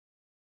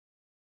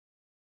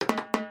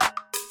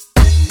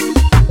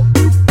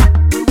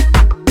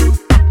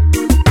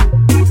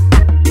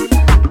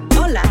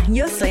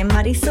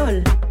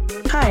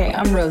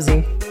I'm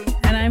Rosie.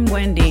 And I'm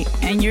Wendy,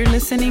 and you're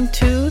listening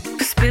to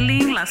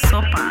Spilling La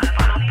Sopa,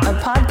 a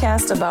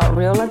podcast about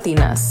real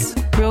Latinas.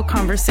 Real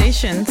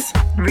conversations.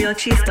 Real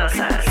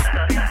chistosas.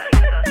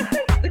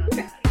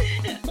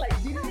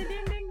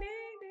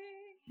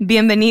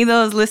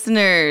 Bienvenidos,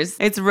 listeners.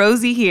 It's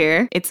Rosie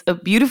here. It's a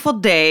beautiful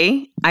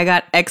day. I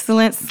got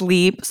excellent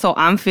sleep, so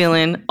I'm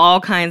feeling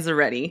all kinds of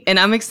ready. And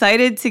I'm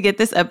excited to get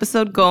this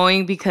episode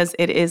going because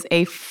it is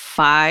a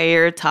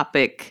fire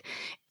topic.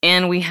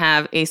 And we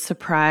have a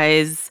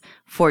surprise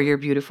for your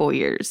beautiful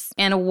ears.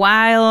 And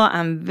while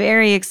I'm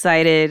very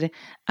excited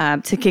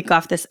to kick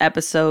off this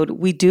episode,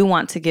 we do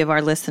want to give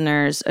our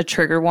listeners a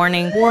trigger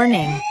warning.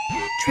 Warning.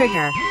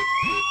 Trigger.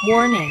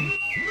 Warning.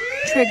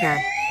 Trigger.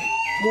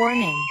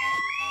 Warning.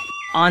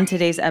 On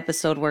today's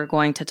episode, we're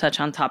going to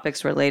touch on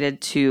topics related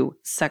to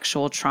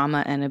sexual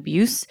trauma and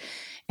abuse.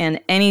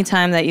 And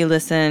anytime that you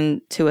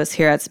listen to us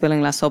here at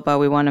Spilling La Sopa,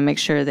 we want to make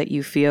sure that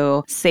you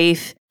feel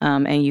safe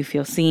and you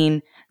feel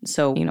seen.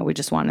 So, we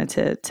just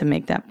wanted to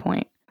make that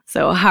point.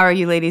 So how are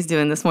you ladies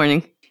doing this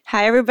morning?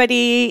 Hi,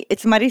 everybody.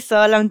 It's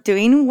Marisol. I'm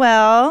doing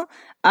well.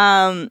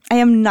 I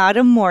am not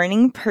a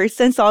morning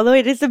person, so although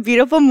it is a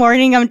beautiful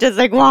morning, I'm just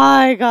like,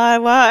 why,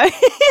 God, why?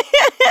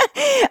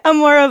 I'm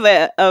more of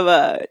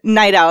a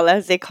night owl,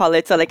 as they call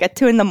it. So like at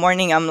 2 a.m,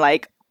 I'm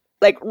like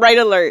right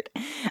alert.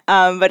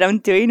 But I'm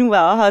doing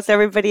well. How's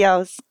everybody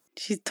else?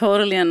 She's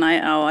totally a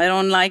night owl. I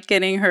don't like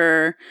getting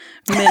her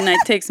midnight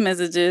text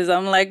messages.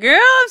 I'm like, girl,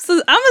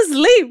 I'm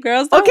asleep,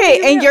 girl. Stop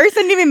okay, and you're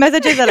sending me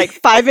messages at like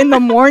 5 a.m.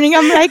 I'm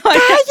like, cállate.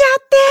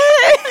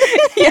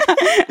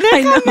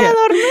 I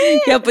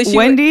know. Yeah, but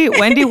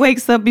Wendy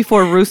wakes up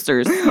before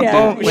roosters.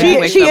 Yeah.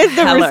 She is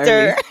the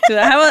rooster. Dude,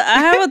 I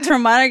have a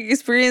traumatic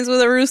experience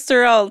with a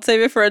rooster. I'll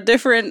save it for a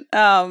different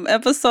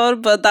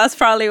episode, but that's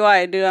probably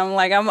why, dude. I'm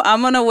like,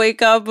 I'm gonna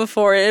wake up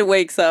before it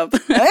wakes up.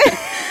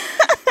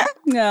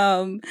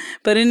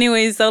 But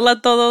anyways, hola a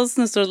todos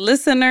nuestros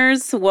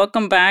listeners.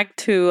 Welcome back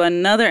to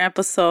another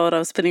episode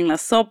of Spilling La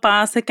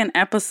Sopa, second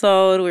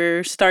episode.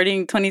 We're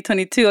starting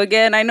 2022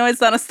 again. I know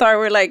it's not a start.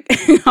 We're like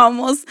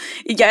almost,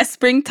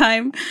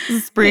 springtime.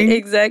 Spring.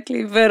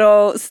 Exactly.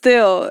 But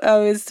still,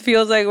 it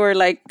feels like we're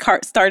like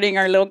starting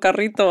our little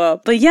carrito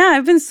up. But yeah,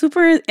 I've been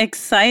super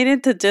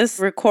excited to just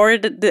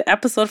record the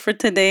episode for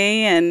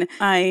today. And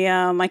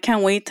I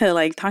can't wait to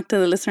like talk to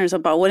the listeners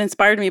about what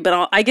inspired me.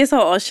 But I guess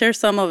I'll share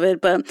some of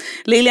it. But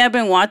lately, I've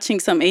been watching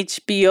some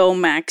HBO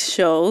Max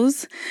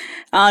shows.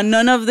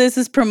 None of this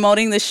is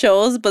promoting the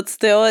shows, but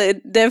still,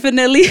 it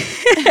definitely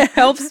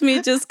helps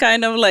me just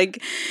kind of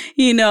like,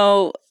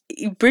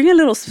 bring a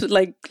little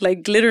like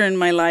glitter in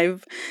my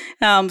life.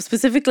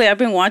 Specifically, I've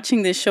been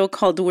watching this show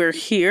called We're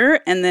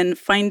Here and then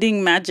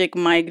Finding Magic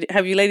Mike.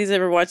 Have you ladies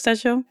ever watched that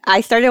show?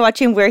 I started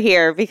watching We're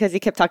Here because you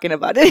kept talking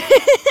about it.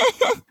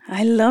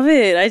 I love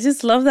it. I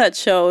just love that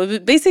show.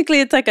 Basically,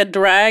 it's like a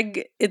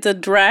drag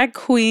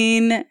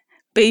queen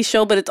based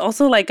show, but it's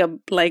also like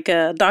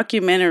a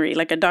documentary,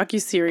 like a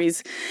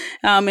docuseries.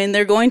 And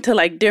they're going to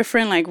like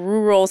different like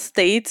rural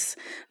states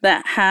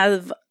that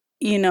have,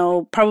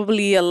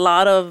 probably a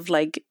lot of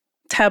like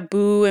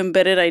taboo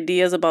embedded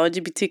ideas about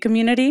LGBT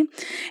community.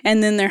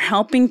 And then they're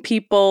helping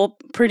people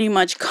pretty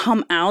much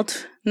come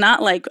out,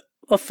 not like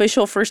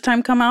official first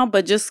time come out,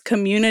 but just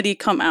community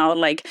come out.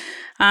 Like,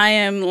 I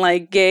am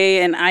like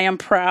gay and I am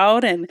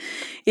proud. And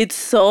it's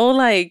so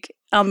like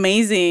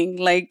amazing.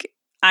 Like,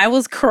 I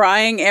was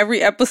crying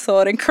every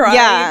episode and crying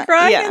and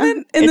crying. Yeah.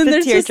 And then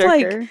there's just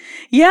like,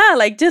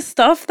 like just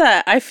stuff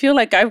that I feel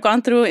like I've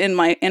gone through in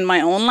my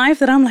own life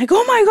that I'm like,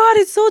 oh my God,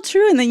 it's so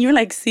true. And then you're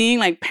like seeing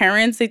like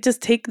parents, they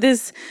just take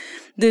this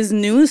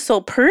news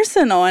so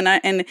personal.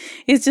 And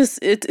it's just,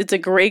 it's a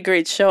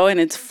great show and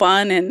it's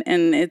fun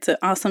and it's an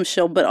awesome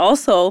show. But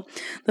also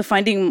the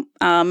Finding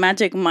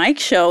Magic Mike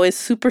show is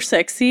super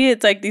sexy.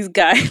 It's like these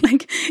guys,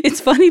 like, it's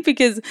funny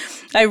because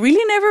I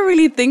really never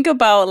really think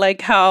about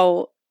like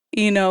how,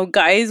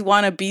 guys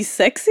want to be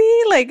sexy.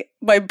 Like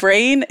my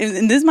brain,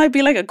 and this might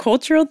be like a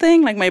cultural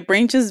thing, like my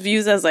brain just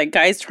views as like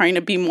guys trying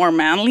to be more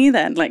manly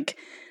than like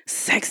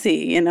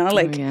sexy,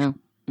 like. Oh, yeah.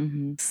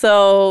 Mm-hmm.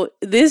 So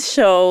this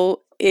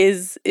show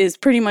is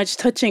pretty much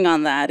touching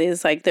on that.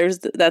 Is like there's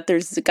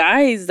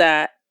guys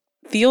that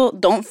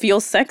don't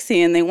feel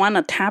sexy and they want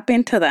to tap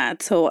into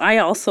that. So I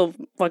also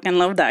fucking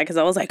love that because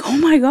I was like, oh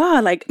my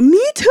God, like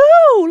me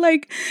too.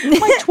 Like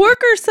my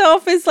twerker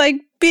self is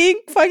like being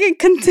fucking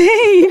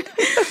contained.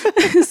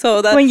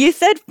 So that when you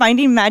said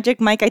Finding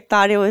Magic Mike, I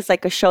thought it was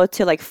like a show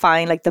to like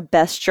find like the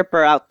best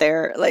stripper out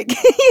there. Like,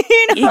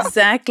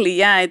 Exactly.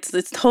 Yeah.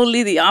 It's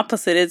totally the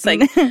opposite. It's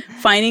like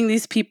finding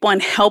these people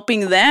and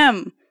helping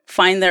them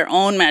find their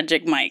own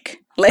Magic Mike.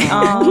 Like,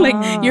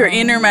 like your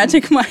inner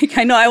Magic Mike.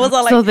 I know. I was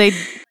all like, so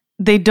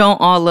they don't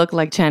all look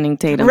like Channing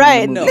Tatum.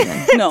 Right. No.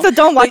 So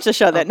don't watch the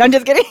show then. No, I'm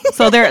just kidding.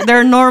 So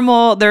they're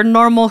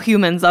normal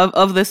humans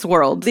of this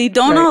world. They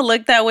don't all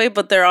look that way,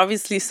 but there are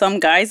obviously some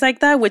guys like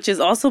that, which is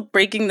also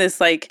breaking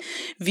this like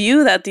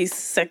view that these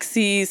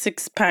sexy,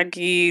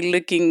 six-packy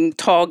looking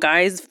tall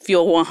guys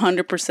feel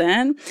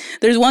 100%.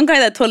 There's one guy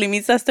that totally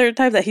meets that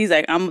stereotype that he's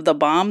like, I'm the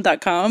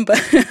bomb.com,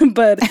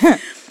 but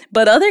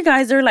But other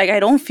guys are like, I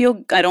don't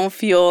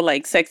feel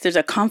like sex. There's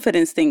a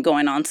confidence thing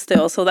going on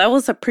still. So that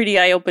was a pretty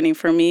eye-opening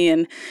for me.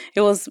 And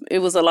it was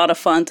a lot of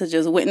fun to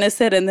just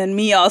witness it. And then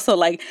me also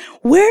like,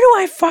 where do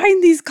I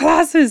find these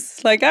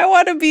classes? Like, I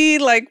want to be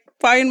like,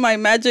 find my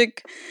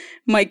magic,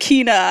 my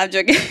Kina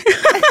object.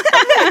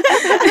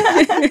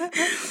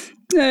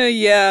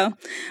 Yeah.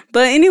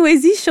 But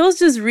anyways, these shows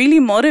just really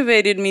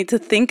motivated me to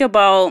think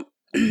about,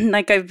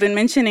 like I've been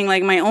mentioning,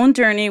 like my own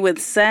journey with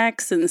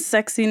sex and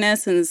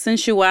sexiness and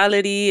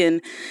sensuality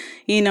and,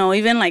 you know,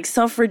 even like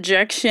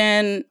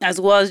self-rejection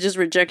as well as just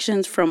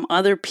rejections from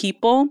other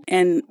people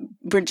and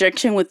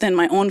rejection within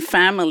my own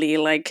family.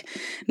 Like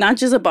not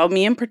just about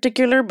me in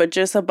particular, but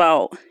just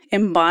about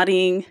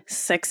embodying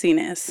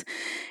sexiness.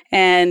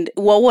 And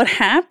what would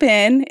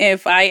happen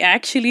if I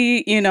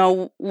actually, you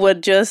know,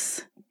 would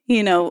just,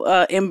 you know,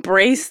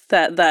 embrace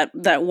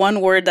that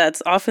one word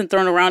that's often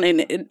thrown around,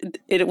 and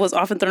it was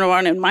often thrown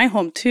around in my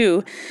home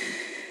too.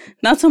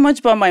 Not so much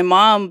about my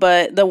mom,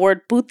 but the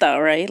word puta,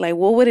 right? Like,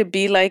 what would it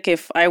be like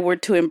if I were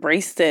to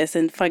embrace this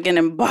and fucking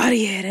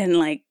embody it and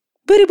like,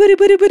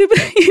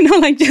 you know,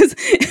 like just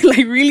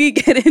like really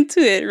get into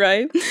it,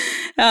 right?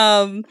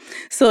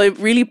 So it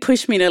really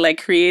pushed me to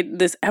like create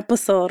this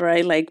episode,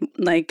 right?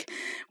 Like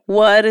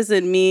what does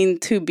it mean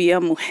to be a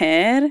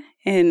mujer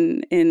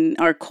in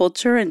our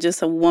culture and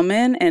just a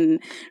woman, and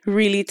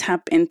really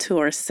tap into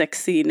our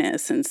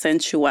sexiness and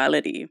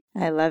sensuality.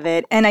 I love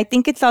it. And I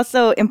think it's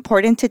also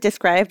important to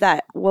describe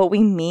that what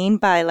we mean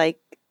by like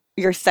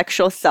your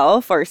sexual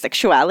self or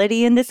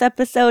sexuality in this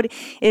episode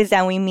is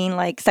that we mean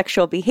like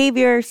sexual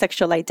behavior,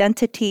 sexual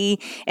identity,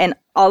 and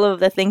all of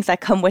the things that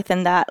come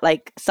within that,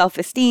 like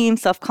self-esteem,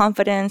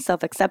 self-confidence,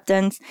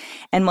 self-acceptance,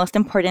 and most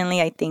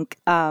importantly, I think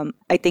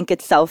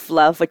it's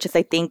self-love, which is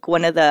I think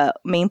one of the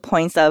main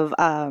points of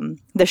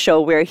the show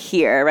We're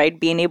Here, right?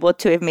 Being able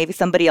to, if maybe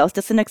somebody else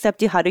doesn't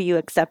accept you, how do you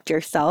accept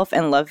yourself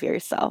and love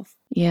yourself?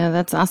 Yeah,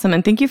 that's awesome.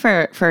 And thank you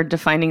for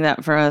defining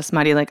that for us,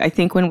 Mari. Like, I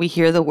think when we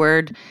hear the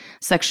word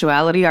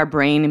sexuality, our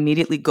brain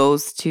immediately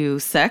goes to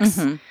sex,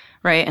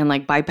 right? And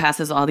like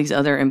bypasses all these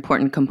other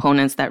important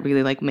components that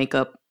really like make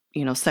up,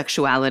 you know,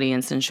 sexuality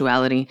and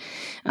sensuality.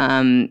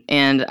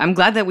 And I'm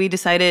glad that we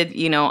decided,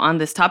 you know, on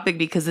this topic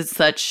because it's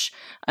such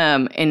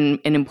an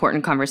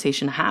important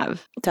conversation to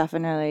have.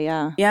 Definitely,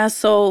 yeah. Yeah,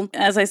 so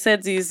as I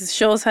said, these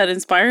shows had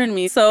inspired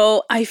me.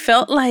 So I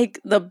felt like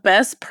the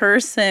best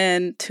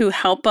person to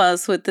help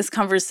us with this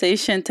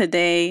conversation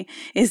today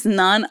is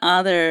none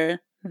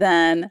other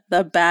than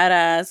the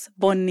badass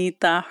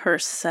Bonita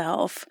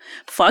herself.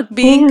 Fuck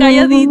being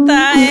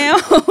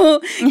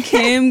calladita.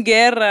 Kim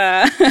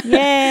Guerra.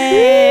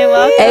 Yay!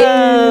 Welcome.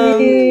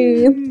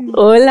 Hey.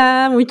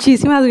 Hola,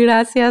 muchísimas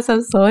gracias.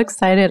 I'm so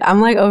excited.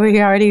 I'm like over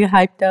here already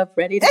hyped up,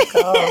 ready to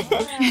go.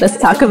 Let's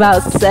talk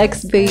about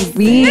sex,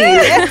 baby.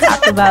 Let's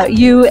talk about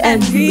you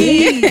and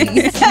me.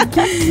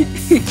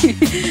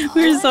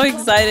 We're so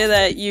excited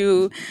that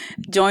you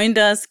joined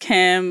us,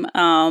 Kim.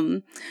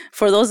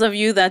 For those of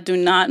you that do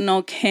not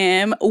know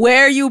Kim,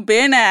 where you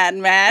been at,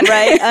 man?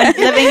 Right?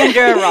 Living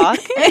under a rock.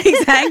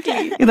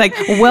 Exactly. Like,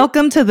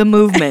 welcome to the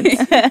movement.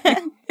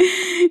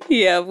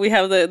 Yeah, we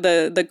have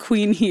the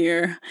queen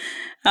here.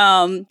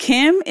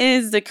 Kim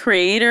is the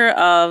creator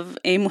of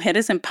a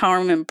Mujeres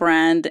Empowerment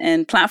brand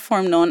and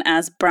platform known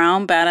as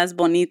Brown Badass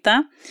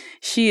Bonita.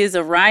 She is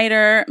a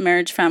writer,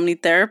 marriage family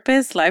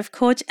therapist, life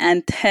coach,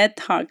 and TED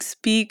Talk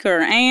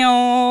speaker.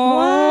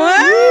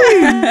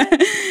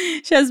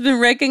 She has been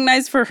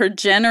recognized for her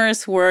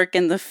generous work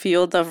in the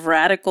field of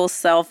radical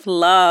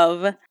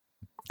self-love.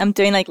 I'm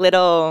doing like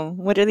little,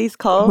 what are these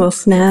called? Little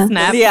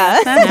snap. Yeah.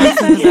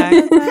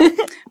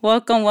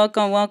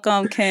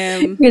 Welcome,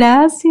 Kim.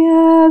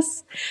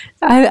 Gracias.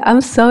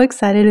 I'm so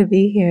excited to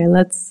be here.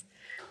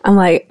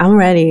 I'm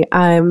ready.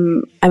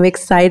 I'm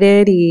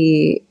excited.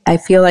 I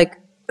feel like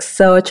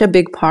such a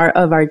big part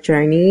of our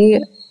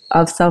journey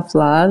of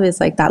self-love is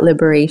like that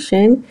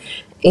liberation.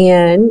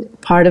 And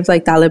part of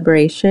like that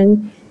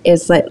liberation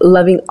is like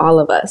loving all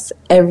of us,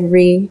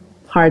 every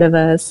part of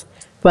us,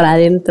 por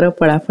adentro,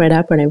 por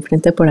afuera, por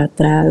enfrente, por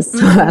atrás,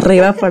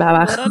 arriba, por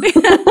abajo.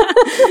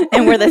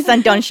 And where the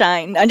sun don't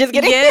shine. I'm just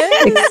kidding.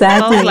 Yes.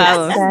 Exactly.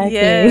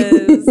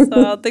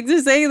 Yes. Thanks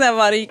for saying that,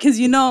 Mari. Because,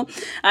 you know,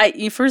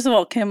 first of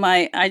all, Kim,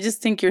 I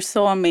just think you're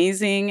so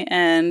amazing.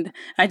 And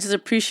I just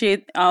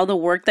appreciate all the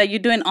work that you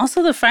do. And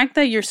also the fact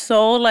that you're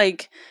so,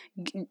 like,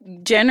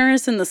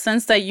 generous in the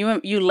sense that you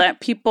invite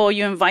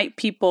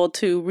people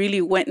to really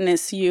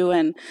witness you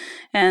and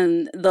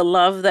the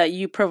love that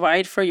you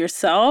provide for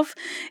yourself.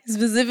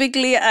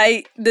 Specifically,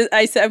 I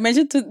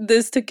mentioned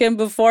this to Kim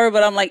before,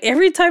 but I'm like,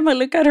 every time I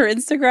look at her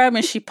Instagram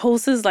and she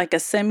posts like a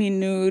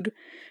semi-nude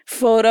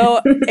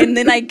photo, and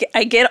then I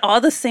get all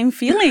the same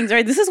feelings,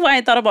 right? This is why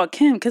I thought about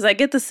Kim, because I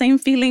get the same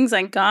feelings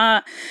I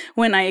got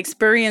when I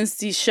experienced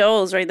these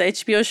shows, right? The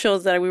HBO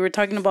shows that we were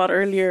talking about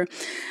earlier.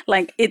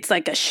 Like, it's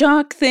like a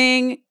shock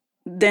thing,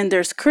 then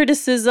there's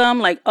criticism,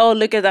 like, oh,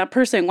 look at that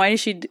person. Why is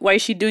she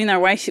doing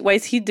that? Why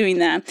is he doing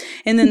that?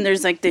 And then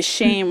there's like this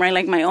shame, right?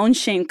 Like my own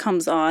shame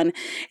comes on.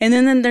 And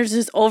then there's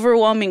this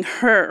overwhelming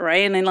hurt,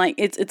 right? And then like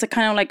it's a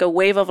kind of like a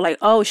wave of like,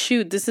 oh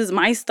shoot, this is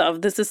my stuff.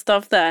 This is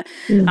stuff that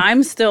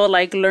I'm still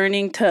like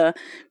learning to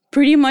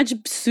pretty much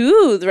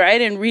soothe,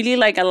 right? And really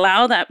like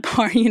allow that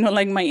part,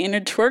 like my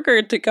inner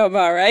twerker to come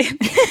out, right?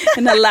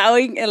 And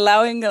allowing,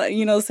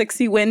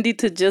 sexy Wendy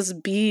to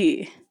just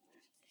be.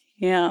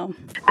 Yeah.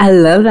 I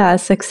love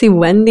that. Sexy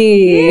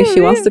Wendy.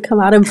 She wants to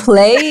come out and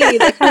play.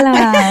 Yeah,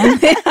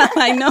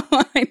 I know.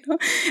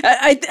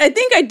 I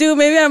think I do.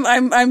 Maybe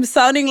I'm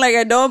sounding like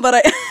I don't,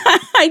 but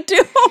I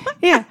do.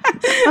 Yeah.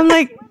 I'm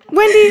like,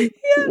 Wendy,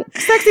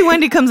 sexy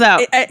Wendy comes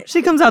out.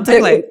 She comes out to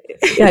play.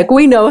 Like,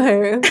 we know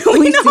her.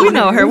 We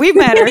know her. We've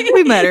met her.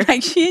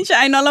 Like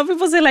I know a lot of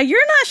people say like,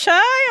 you're not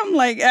shy. I'm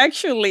like,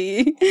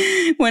 actually,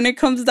 when it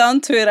comes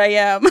down to it, I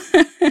am.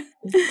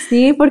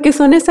 Sí, porque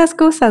son esas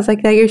cosas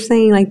like that you're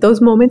saying, like those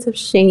moments of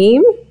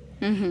shame,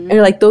 or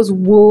like those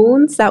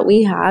wounds that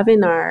we have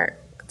in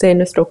de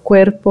nuestro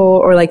cuerpo,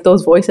 or like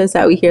those voices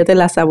that we hear de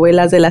las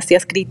abuelas, de las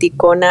tías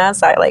criticonas,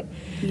 that like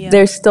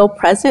they're still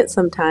present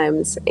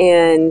sometimes,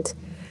 and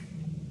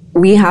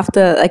we have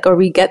to like, or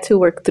we get to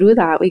work through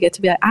that. We get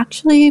to be like,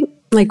 actually,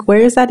 like, where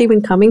is that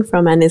even coming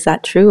from? And is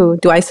that true?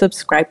 Do I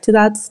subscribe to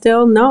that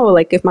still? No.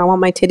 Like, if I want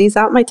my titties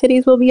out, my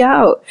titties will be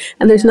out.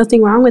 And there's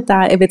nothing wrong with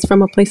that if it's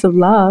from a place of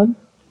love.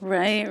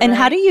 Right. And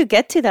how do you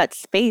get to that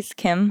space,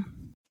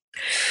 Kim?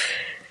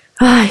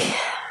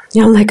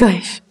 Yeah, I'm like,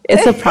 gosh,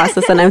 it's a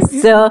process, and I'm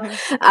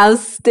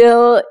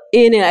still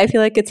in it. I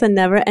feel like it's a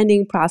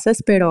never-ending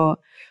process, pero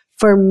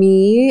for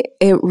me,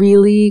 it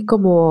really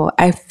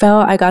I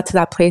felt I got to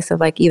that place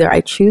of like, either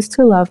I choose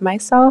to love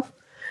myself,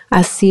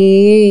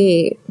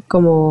 así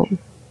como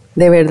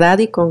de verdad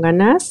y con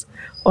ganas,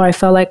 or I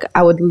felt like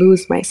I would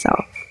lose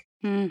myself.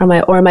 Am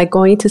I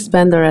going to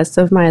spend the rest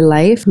of my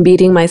life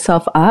beating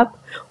myself up,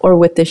 or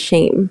with the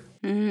shame?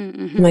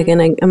 Am I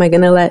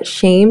gonna let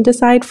shame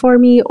decide for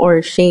me,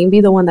 or shame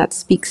be the one that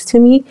speaks to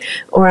me,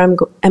 or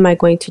am I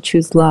going to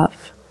choose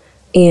love?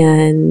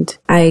 And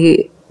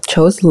I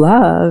chose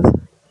love,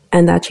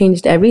 and that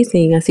changed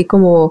everything. Así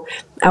como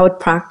I would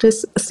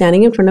practice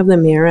standing in front of the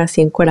mirror,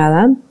 así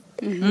encuerada,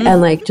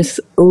 and like just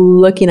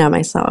looking at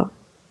myself.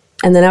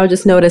 And then I would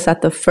just notice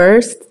that the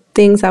first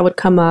things that would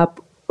come up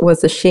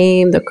was the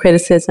shame, the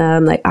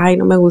criticism, like, ay,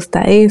 no me gusta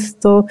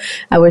esto.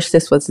 I wish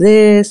this was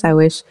this. I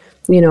wish,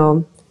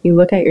 you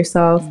look at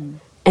yourself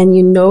and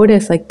you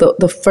notice like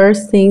the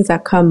first things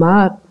that come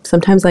up,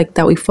 sometimes like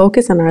that we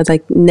focus on are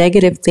like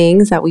negative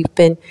things that we've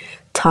been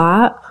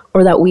taught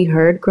or that we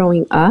heard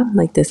growing up.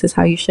 Like, this is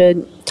how you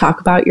should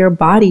talk about your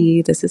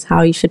body. This is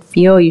how you should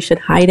feel. You should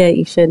hide it.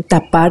 You should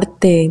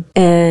taparte.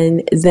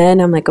 And then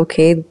I'm like,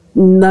 okay,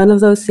 none of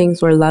those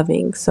things were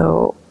loving.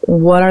 So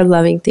what are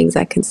loving things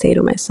I can say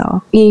to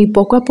myself? Y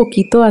poco a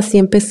poquito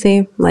así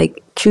empecé,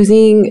 like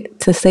choosing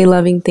to say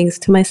loving things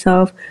to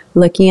myself,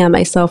 looking at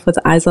myself with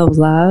eyes of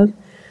love.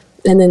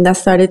 And then that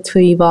started to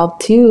evolve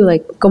too.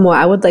 Like, como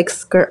I would like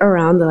skirt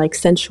around the like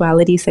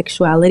sensuality,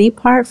 sexuality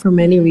part for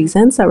many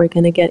reasons that we're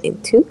going to get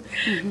into.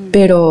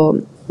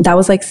 Pero that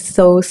was like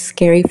so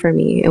scary for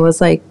me. It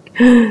was like,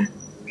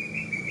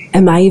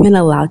 am I even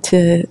allowed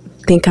to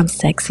think I'm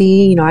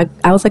sexy?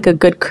 I was like a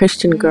good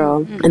Christian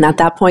girl. And at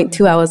that point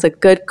too, I was a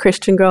good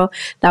Christian girl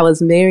that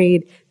was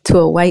married to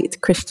a white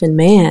Christian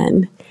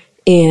man.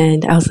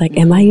 And I was like,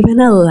 am I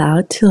even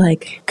allowed to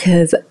like,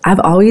 because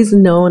I've always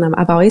known,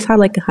 I've always had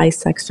like a high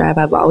sex drive.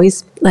 I've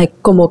always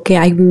like, como que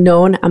I've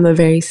known I'm a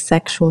very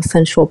sexual,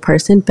 sensual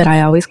person, but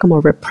I always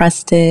como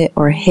repressed it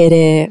or hid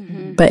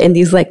it. But in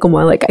these like,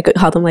 como like, I could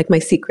call them like my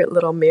secret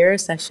little mirror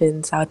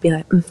sessions, I would be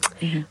like,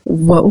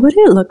 what would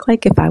it look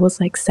like if I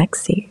was like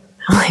sexy?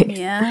 Like,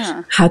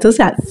 how does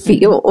that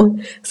feel?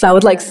 So I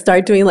would like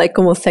start doing like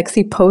como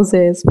sexy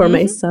poses for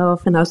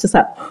myself. And I was just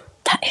like,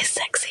 that is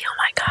sexy. Oh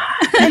my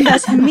God. And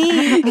that's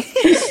me.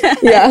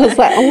 Yeah, I was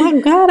like, oh my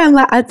God. I'm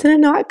like, I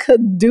didn't know I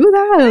could do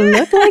that and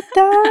look like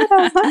that. I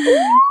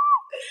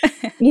was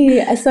like,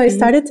 yeah. So I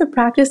started to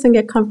practice and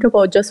get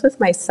comfortable just with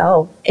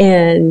myself.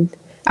 And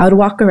I would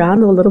walk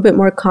around a little bit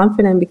more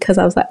confident because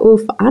I was like,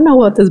 oof, I know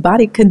what this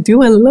body could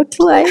do and look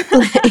like.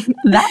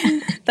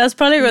 That's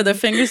probably where the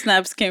finger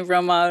snaps came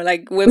from.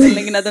 Like women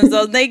looking at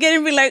themselves naked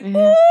and be like, ooh,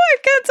 I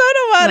can't talk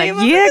about it.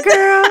 Yeah,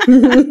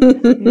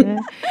 girl.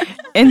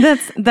 And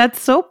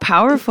that's so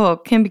powerful,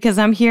 Kim, because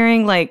I'm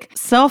hearing like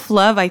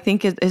self-love, I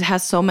think it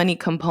has so many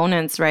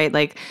components, right?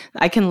 Like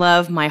I can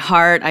love my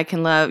heart. I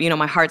can love,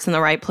 my heart's in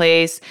the right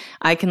place.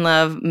 I can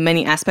love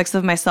many aspects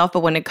of myself. But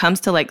when it comes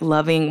to like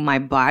loving my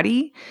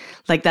body,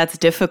 like that's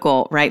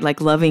difficult, right?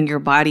 Like loving your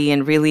body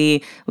and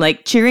really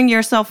like cheering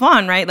yourself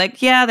on, right?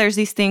 Like, yeah, there's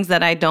these things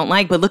that I don't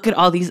like, but look at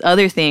all these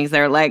other things that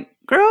are like,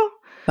 girl,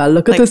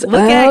 look at this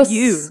look ass. At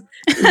you.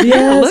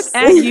 Yes. Look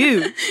at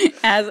you.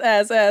 As.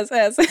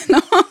 No.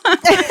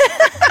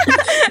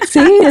 See,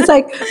 it's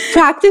like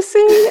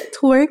practicing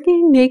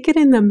twerking naked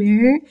in the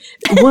mirror.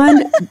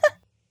 One,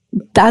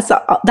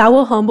 that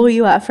will humble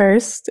you at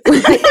first.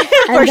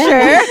 For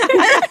sure.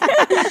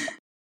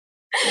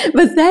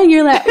 But then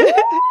you're like,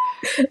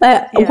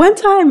 one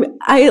time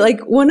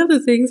one of the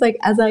things, like,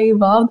 as I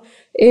evolved,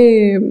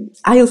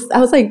 I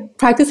was like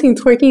practicing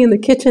twerking in the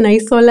kitchen. Ahí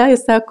sola, yo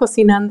estaba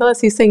cocinando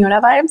así señora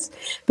vibes.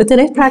 But then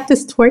I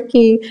practiced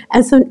twerking,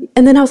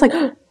 and then I was like,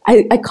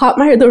 I caught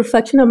the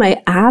reflection of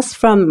my ass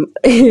from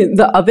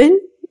the oven.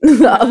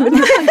 The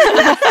oven.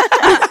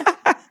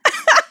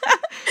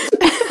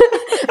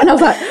 And I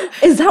was like,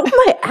 is that what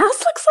my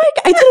ass looks like?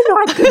 I didn't know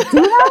I could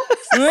do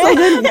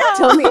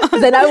that. So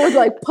then I would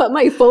like put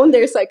my phone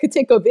there so I could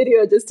take a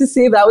video just to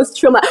see if that was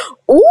true. I'm like,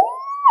 ooh,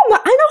 I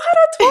know how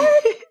to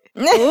twerk.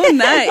 Oh,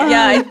 nice.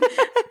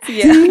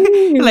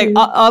 Yeah. Like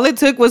all it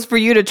took was for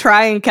you to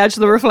try and catch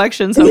the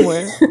reflection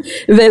somewhere.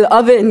 The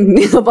oven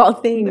of all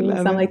things.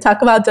 I'm like,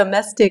 talk about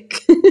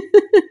domestic.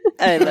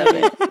 I love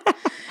it.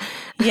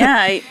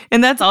 Yeah.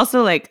 And that's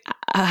also like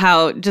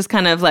how just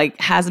kind of like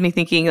has me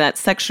thinking that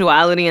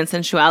sexuality and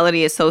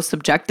sensuality is so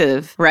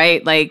subjective,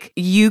 right? Like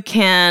you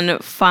can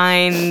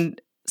find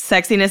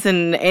sexiness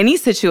in any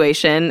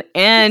situation,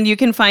 and you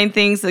can find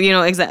things, you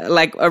know,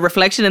 like a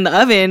reflection in the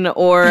oven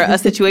or a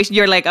situation.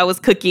 You're like, I was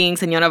cooking,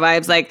 senora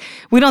vibes. Like,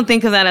 we don't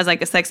think of that as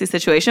like a sexy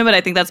situation, but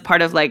I think that's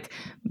part of like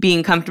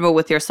being comfortable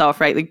with yourself,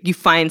 right? Like you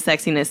find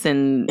sexiness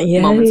in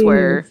moments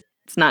where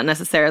it's not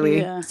necessarily.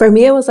 Yeah. For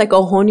me, it was like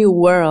a whole new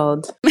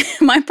world.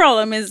 My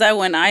problem is that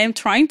when I am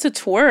trying to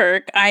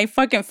twerk, I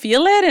fucking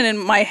feel it. And in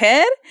my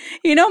head,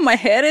 you know, my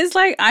head is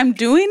like, I'm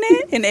doing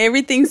it and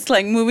everything's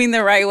like moving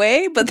the right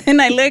way. But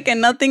then I look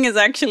and nothing is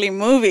actually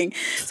moving.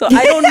 So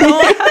I don't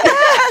know.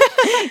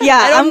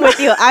 Yeah, I'm with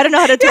you. I don't know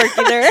how to twerk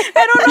either.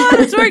 I don't know how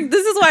to twerk.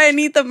 This is why I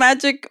need the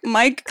magic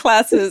mic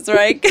classes,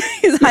 right?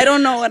 Because I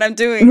don't know what I'm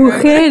doing.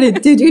 Mujer,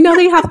 did you know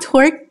they have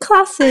twerk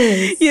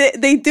classes? Yeah,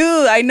 they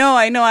do. I know.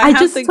 I have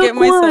just to took get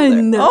myself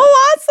one. there.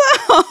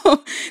 Oh, awesome.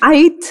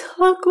 I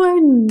took one.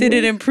 Did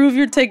it improve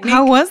your technique?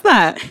 How was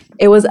that?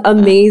 It was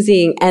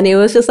amazing. And it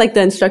was just like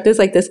the instructor's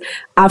like this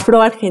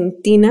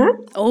Afro-Argentina.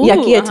 Oh,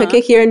 Yaki, I took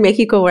it here in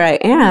Mexico where I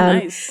am.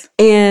 Nice.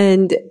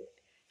 And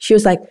she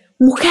was like,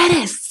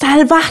 mujeres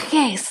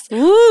salvajes,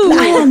 Ooh.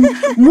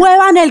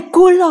 muevan el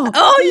culo,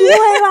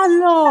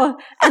 muévanlo.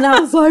 And I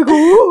was like,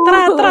 ooh.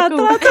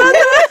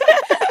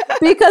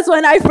 Because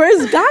when I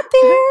first got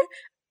there,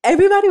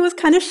 everybody was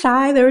kind of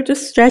shy. They were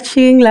just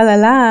stretching, la la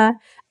la.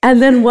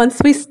 And then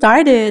once we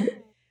started,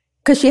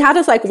 because she had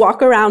us like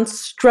walk around,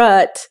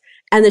 strut,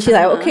 and then she's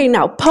like, okay,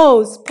 now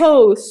pose,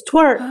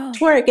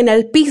 twerk, en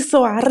el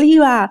piso,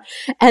 arriba.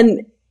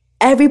 And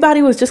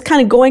everybody was just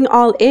kind of going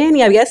all in.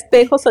 Y había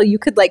espejo, so you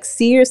could like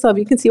see yourself.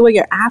 You can see what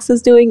your ass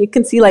is doing. You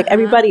can see like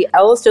everybody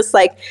else just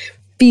like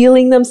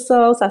feeling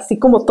themselves, así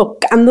como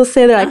tocándose.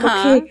 They're like,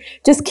 okay,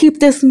 just keep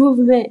this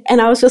movement.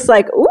 And I was just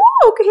like, ooh,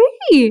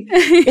 okay.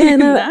 And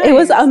Nice. it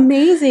was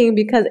amazing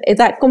because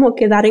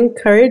that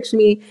encouraged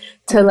me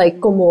to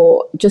like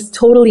como just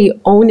totally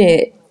own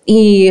it.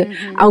 Y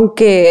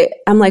aunque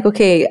I'm like,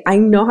 okay, I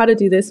know how to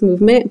do this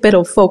movement,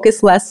 but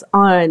focus less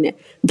on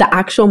the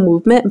actual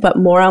movement, but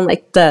more on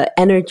like the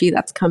energy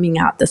that's coming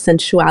out, the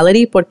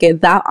sensuality, porque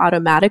that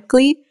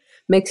automatically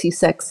makes you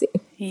sexy.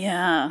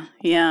 Yeah,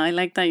 I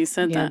like that you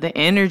said Yeah, that. the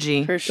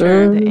energy. For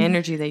sure. The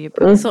energy that you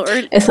put. So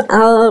It's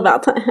all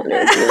about the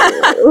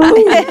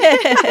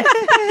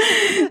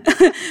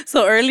energy.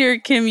 So earlier,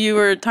 Kim, you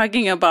were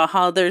talking about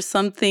how there's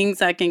some things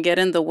that can get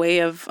in the way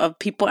of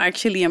people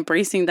actually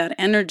embracing that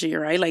energy,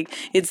 right? Like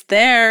it's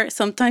there,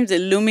 sometimes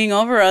it looming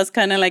over us,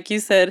 kind of like you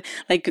said,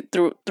 like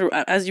through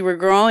as you were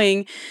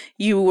growing,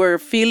 you were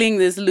feeling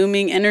this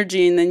looming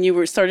energy, and then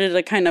you started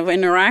to kind of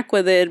interact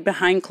with it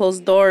behind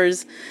closed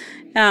doors.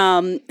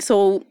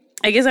 So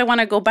I guess I want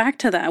to go back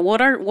to that.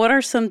 What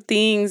are some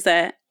things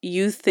that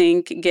you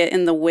think get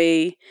in the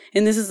way?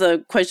 And this is a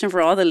question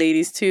for all the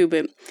ladies too,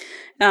 but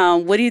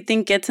what do you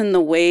think gets in the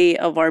way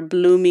of our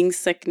blooming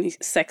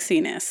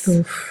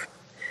sexiness?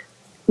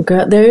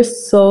 Girl,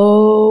 there's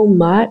so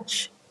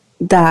much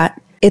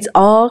that it's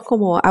all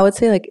como, I would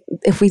say, like,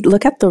 if we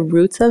look at the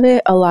roots of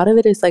it, a lot of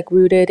it is like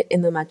rooted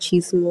in the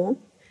machismo,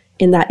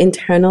 in that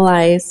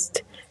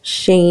internalized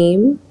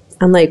shame.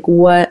 And like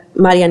what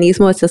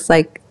Marianismo is just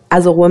like,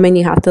 as a woman,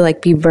 you have to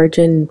like be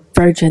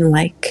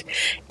virgin-like,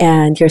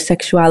 and your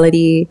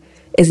sexuality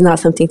is not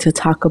something to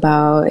talk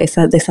about.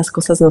 Esas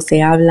cosas no se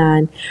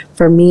hablan.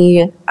 For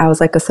me,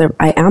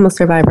 I am a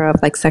survivor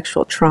of like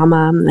sexual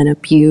trauma and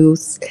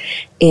abuse,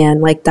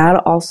 and like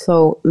that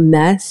also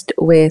messed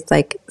with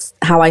like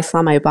how I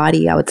saw my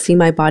body. I would see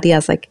my body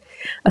as like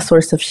a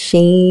source of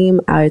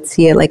shame. I would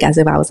see it like as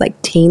if I was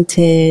like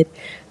tainted,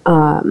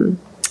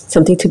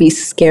 something to be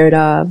scared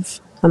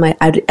of.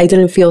 I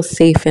didn't feel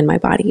safe in my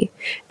body,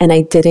 and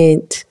I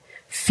didn't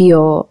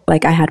feel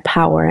like I had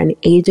power and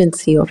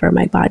agency over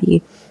my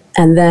body.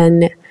 And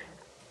then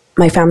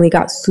my family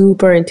got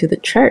super into the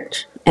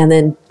church, and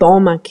then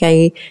toma que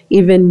hay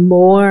even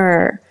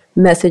more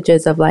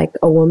messages of like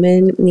a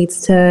woman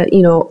needs to,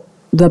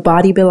 the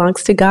body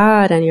belongs to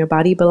God and your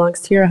body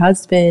belongs to your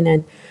husband.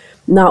 And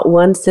not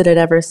once did it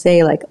ever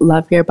say like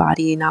love your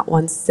body. Not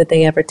once did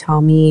they ever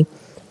tell me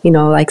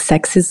like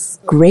sex is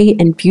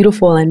great and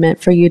beautiful and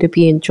meant for you to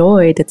be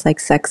enjoyed. It's like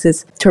sex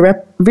is to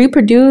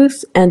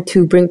reproduce and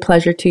to bring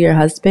pleasure to your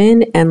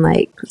husband. And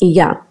like,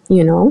 yeah,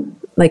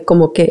 like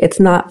como que it's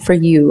not for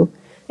you,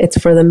 it's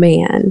for the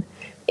man.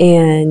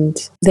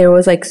 And there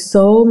was like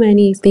so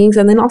many things.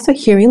 And then also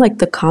hearing like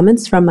the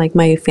comments from like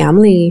my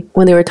family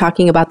when they were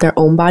talking about their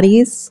own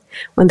bodies,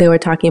 when they were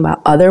talking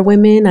about other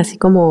women, así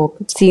como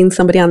seeing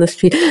somebody on the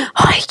street,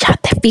 ay, ya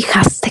te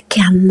fijaste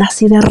que anda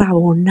así de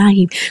rabona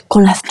y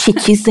con las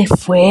chichis de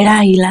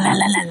fuera y la.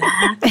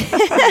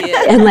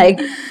 Yeah. And like,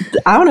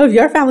 I don't know if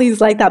your family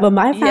is like that, but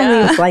my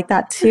family is like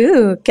that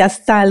too. Que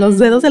hasta los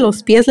dedos de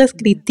los pies les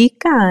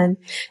critican.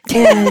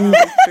 And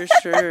for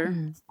sure.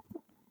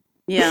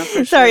 Yeah.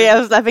 Sorry, I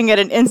was laughing at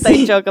an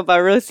inside joke about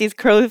Rosie's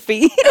crow's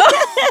feet.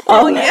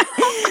 Oh yeah,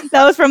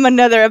 that was from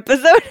another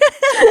episode.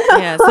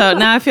 Yeah. So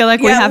now I feel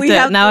like we have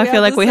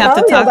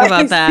to talk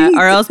about that,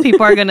 or else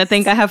people are gonna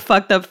think I have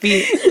fucked up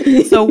feet.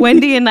 So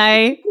Wendy and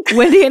I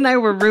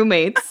were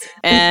roommates,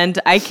 and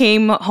I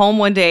came home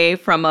one day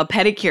from a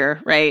pedicure,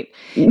 right?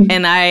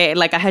 And I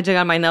had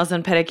got my nails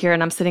done pedicure,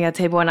 and I'm sitting at a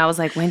table, and I was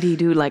like, Wendy,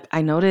 dude, like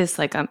I noticed,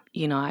 like I'm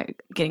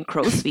getting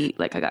crow's feet,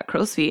 like I got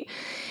crow's feet,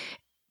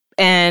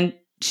 and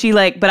she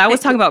but I was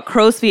talking about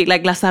crow's feet,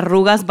 like las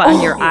arrugas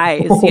on your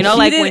eyes,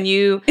 like when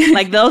you,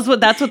 like that's what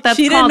that's she called.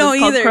 Didn't know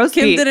either. Crow's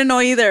Kim feet. didn't know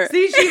either.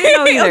 See, she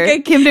didn't know either.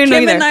 Okay, Kim didn't know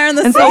either. And I are on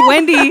the and same. So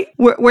Wendy,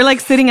 we're like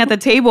sitting at the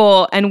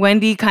table, and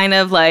Wendy kind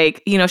of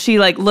like, she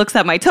like looks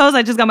at my toes.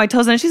 I just got my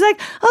toes, and she's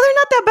like, oh, they're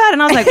not that bad.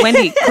 And I was like,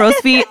 Wendy, crow's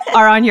feet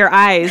are on your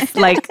eyes,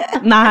 like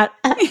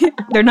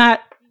they're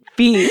not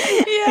feet.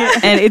 Yeah.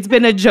 And it's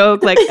been a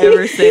joke like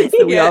ever since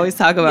that we always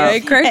talk about. Yeah,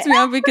 it cracks me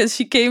up because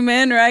she came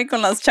in, right,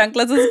 con las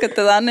chanclas que te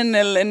dan en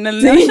el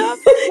nail shop,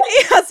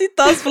 y así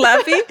todas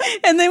flappy.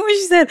 And then when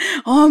she said,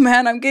 oh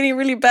man, I'm getting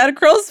really bad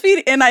crow's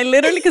feet, and I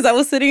literally, because I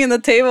was sitting in the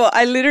table,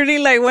 I literally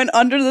like went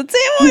under the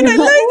table and I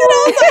looked and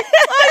I was like,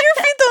 oh, your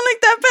feet don't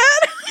look that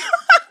bad.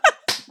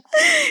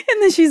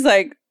 And then she's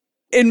like,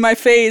 in my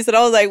face, and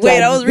I was like,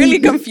 wait, I was really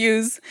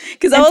confused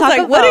because I was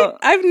like, what?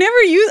 I've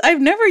never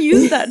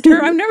used that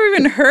term. I've never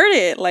even heard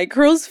it, like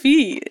crow's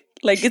feet.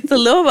 Like it's the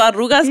little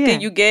arrugas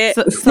que you get.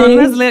 So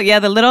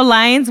the little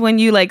lines when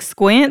you like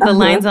squint, the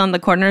lines on the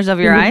corners of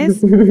your eyes.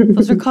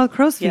 Those are called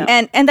crow's feet.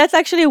 Yeah. And that's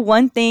actually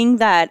one thing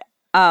that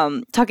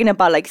talking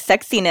about like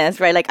sexiness,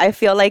 right? Like I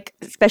feel like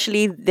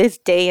especially this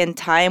day and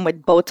time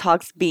with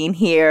Botox being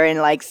here and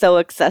like so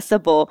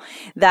accessible,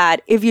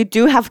 that if you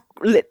do have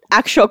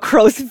actual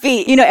crow's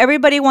feet,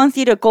 everybody wants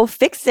you to go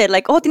fix it.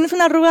 Like, oh, tienes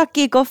una arruga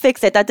aquí, go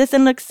fix it. That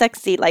doesn't look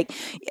sexy. Like,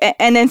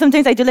 and then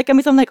sometimes I do look at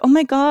myself, I'm like, oh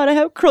my God, I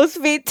have crow's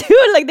feet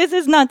too. Like, this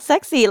is not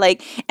sexy.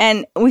 Like,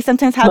 and we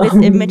sometimes have this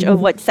image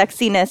of what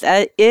sexiness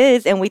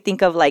is, and we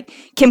think of like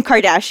Kim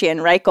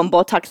Kardashian, right? Con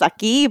Botox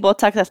aquí,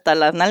 Botox hasta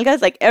las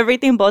nalgas, like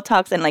everything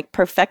Botox and like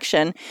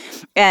perfection.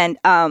 And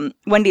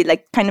Wendy,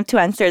 like kind of to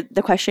answer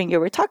the question you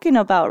were talking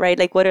about, right?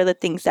 Like, what are the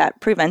things that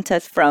prevent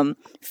us from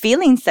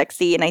feeling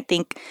sexy? And I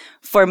think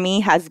for me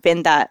has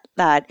been that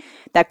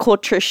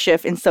culture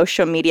shift in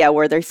social media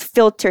where there's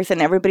filters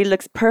and everybody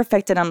looks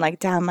perfect, and I'm like,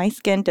 damn, my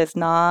skin does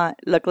not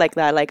look like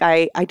that. Like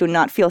I do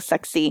not feel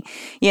sexy.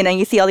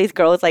 You see all these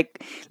girls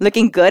like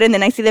looking good, and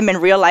then I see them in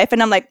real life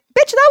and I'm like,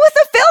 bitch, that was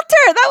a filter.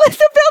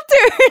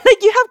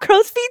 Like you have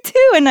crow's feet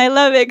too. And I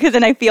love it because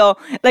then I feel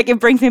like it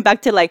brings me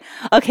back to like,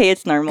 okay,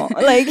 it's normal.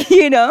 Like,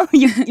 you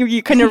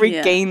kind of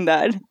regain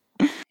that.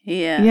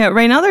 Yeah.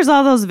 Right now there's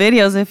all those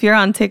videos. If you're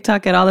on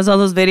TikTok at all, there's all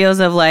those videos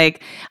of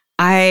like,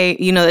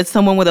 it's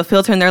someone with a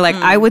filter and they're like,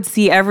 I would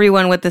see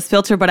everyone with this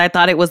filter, but I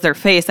thought it was their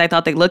face. I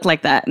thought they looked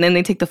like that. And then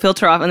they take the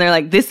filter off and they're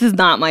like, this is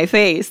not my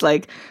face.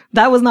 Like,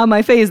 that was not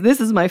my face.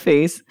 This is my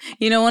face.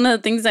 One of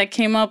the things that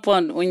came up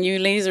when you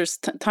ladies are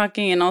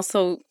talking, and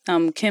also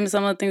Kim,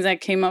 some of the things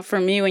that came up for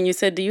me when you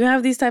said, do you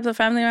have these types of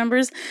family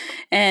members?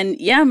 And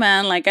yeah,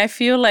 man, like I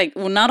feel like,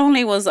 well, not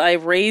only was I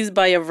raised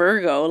by a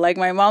Virgo, like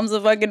my mom's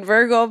a fucking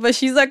Virgo, but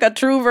she's like a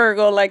true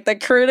Virgo. Like the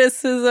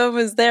criticism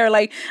is there.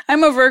 Like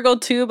I'm a Virgo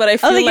too, but I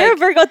feel like you're a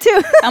Virgo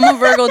too. I'm a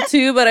Virgo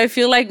too, but I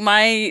feel like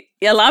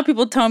a lot of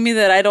people tell me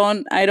that I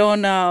don't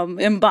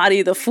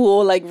embody the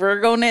full like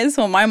Virgo-ness.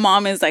 So my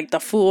mom is like the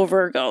full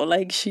Virgo,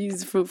 like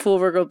she's full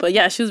Virgo. But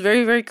yeah, she was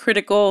very, very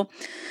critical.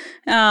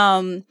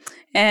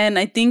 And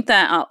I think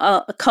that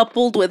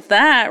coupled with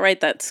that, right,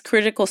 that's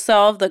critical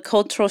self, the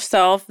cultural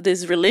self,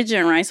 this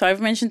religion, right? So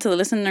I've mentioned to the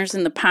listeners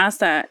in the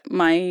past that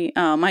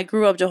I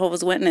grew up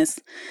Jehovah's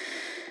Witness.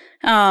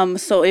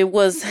 So it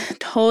was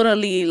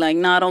totally like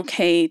not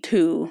okay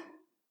to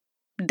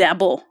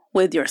dabble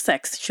with your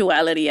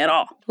sexuality at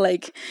all.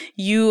 Like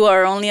you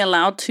are only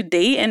allowed to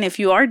date, and if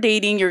you are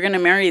dating, you're gonna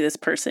marry this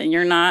person.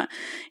 You're not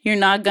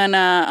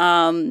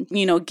gonna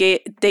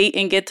date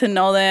and get to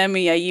know them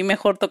y allí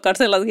mejor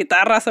tocarse las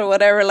guitarras or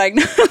whatever. Like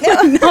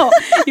no,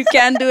 you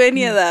can't do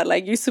any of that.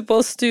 Like you're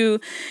supposed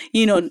to,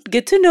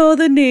 get to know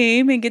the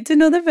name and get to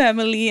know the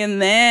family, and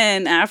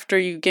then after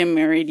you get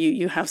married,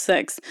 you have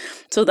sex.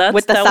 So that's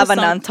with the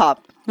savana on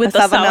top. With the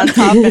savana on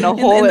top and a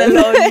hole in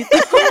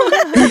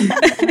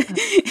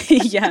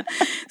yeah.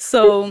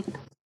 So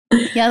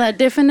Yeah, that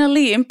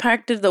definitely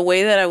impacted the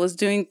way that I was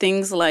doing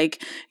things,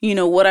 like,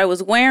 what I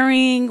was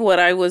wearing, what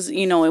I was,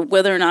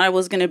 whether or not I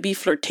was going to be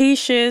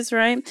flirtatious,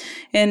 right?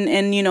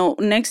 And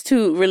next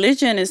to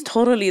religion is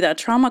totally that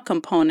trauma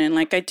component.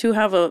 Like, I too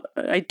have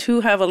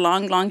a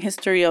long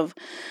history of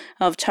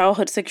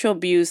childhood sexual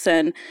abuse,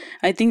 and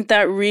I think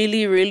that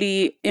really,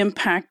 really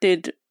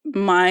impacted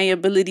my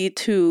ability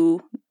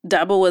to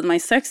dabble with my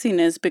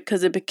sexiness,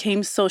 because it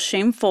became so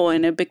shameful,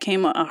 and it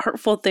became a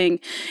hurtful thing,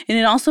 and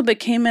it also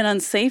became an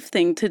unsafe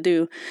thing to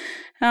do.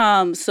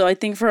 So I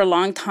think for a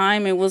long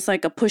time it was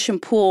like a push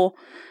and pull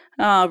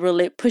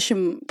push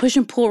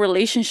and pull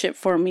relationship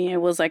for me.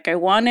 It was like I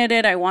wanted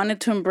it, I wanted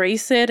to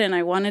embrace it, and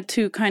I wanted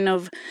to kind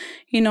of,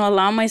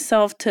 allow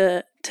myself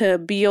to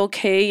be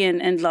okay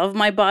and love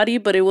my body.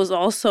 But it was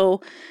also,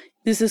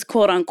 this is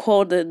quote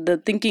unquote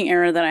the thinking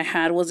error that I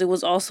had, was it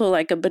was also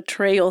like a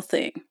betrayal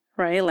thing,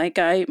 right? Like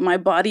my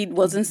body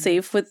wasn't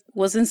safe.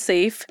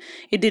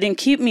 It didn't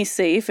keep me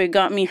safe. It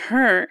got me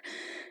hurt.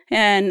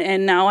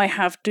 And now I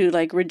have to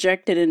like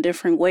reject it in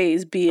different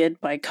ways, be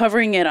it by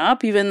covering it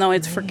up, even though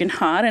it's freaking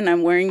hot and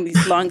I'm wearing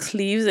these long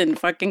sleeves and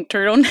fucking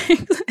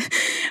turtlenecks,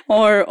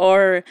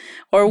 or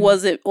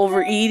was it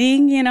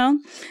overeating,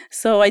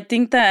 So I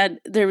think that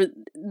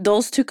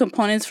those two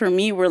components for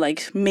me were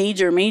like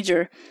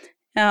major.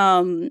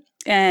 And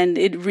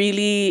it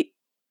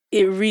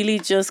really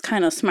just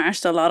kind of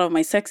smashed a lot of my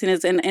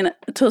sexiness. And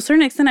to a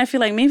certain extent, I feel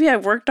like maybe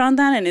I've worked on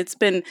that and it's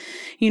been,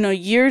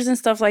 years and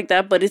stuff like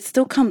that, but it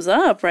still comes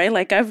up, right?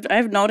 Like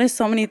I've noticed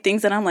so many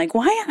things that I'm like,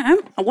 why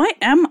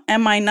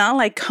am I not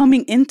like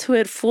coming into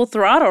it full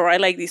throttle,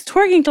 right? Like these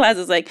twerking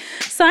classes, like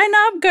sign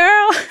up,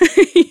 girl,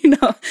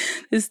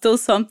 it's still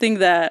something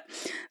that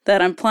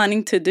I'm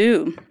planning to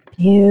do.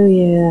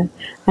 Yeah.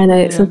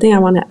 And something I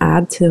want to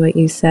add to what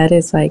you said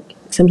is like,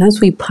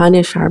 sometimes we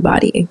punish our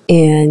body,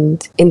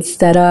 and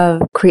instead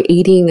of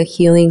creating a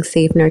healing,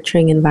 safe,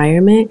 nurturing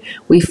environment,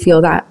 we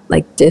feel that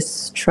like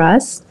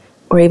distrust,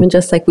 or even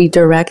just like we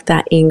direct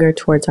that anger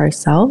towards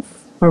ourselves,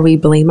 or we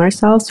blame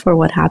ourselves for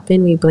what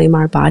happened. We blame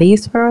our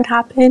bodies for what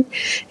happened,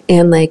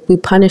 and like we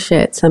punish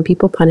it. Some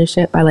people punish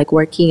it by like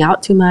working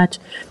out too much,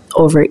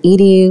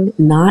 overeating,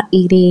 not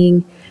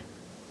eating,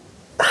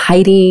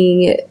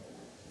 hiding.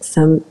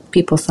 Some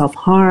people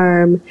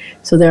self-harm.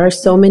 So there are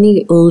so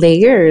many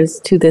layers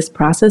to this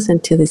process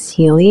and to this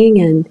healing.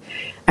 And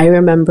I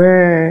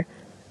remember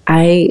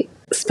I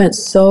spent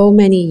so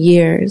many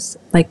years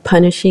like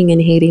punishing and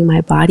hating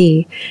my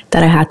body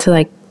that I had to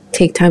like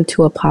take time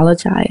to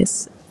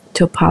apologize,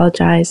 to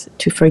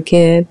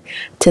forgive,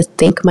 to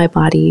thank my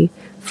body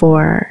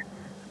for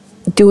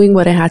doing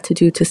what I had to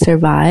do to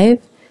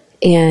survive,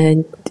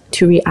 and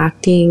to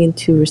reacting and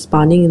to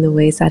responding in the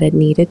ways that it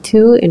needed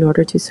to in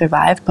order to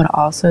survive. But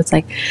also it's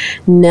like,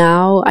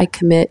 now I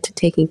commit to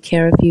taking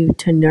care of you,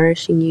 to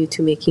nourishing you,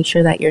 to making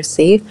sure that you're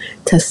safe,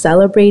 to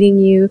celebrating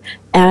you,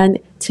 and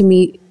to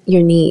meet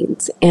your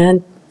needs,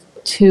 and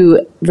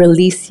to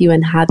release you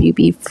and have you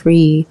be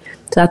free.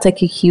 So that's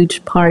like a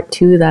huge part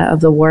too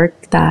of the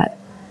work that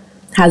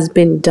has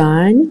been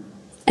done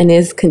and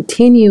is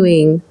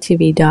continuing to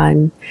be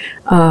done.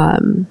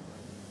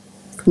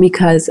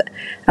 Because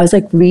I was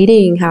like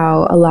reading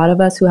how a lot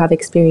of us who have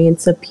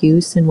experienced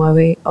abuse in one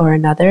way or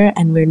another,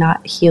 and we're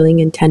not healing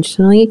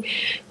intentionally,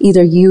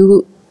 either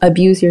you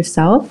abuse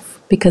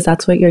yourself because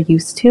that's what you're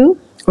used to,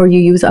 or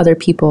you use other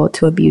people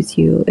to abuse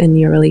you in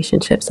your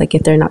relationships. Like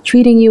if they're not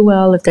treating you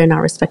well, if they're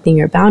not respecting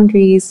your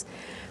boundaries,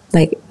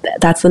 like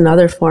that's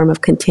another form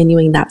of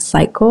continuing that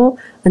cycle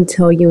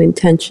until you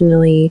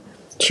intentionally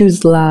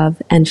choose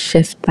love and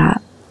shift that.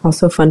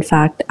 Also, fun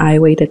fact, I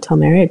waited till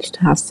marriage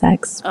to have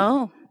sex.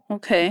 Oh.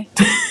 Okay.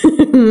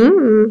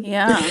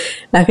 Yeah.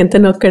 La gente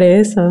no cree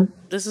eso.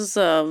 This is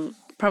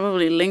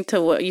probably linked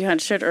to what you had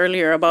shared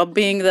earlier about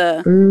being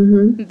the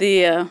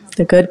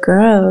good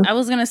girl. I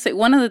was gonna say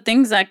one of the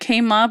things that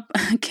came up,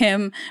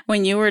 Kim,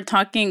 when you were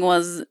talking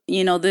was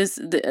this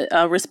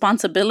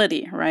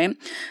responsibility, right?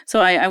 So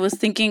I was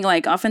thinking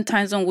like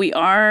oftentimes when we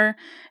are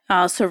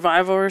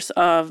survivors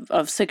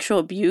of sexual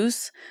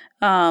abuse,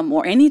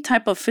 or any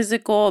type of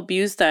physical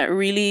abuse that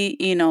really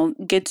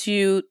gets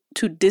you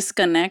to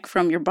disconnect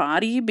from your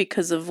body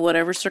because of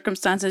whatever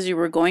circumstances you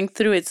were going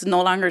through. It's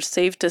no longer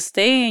safe to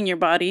stay in your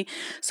body,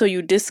 so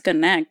you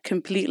disconnect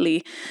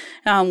completely,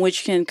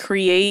 which can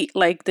create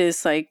like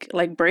this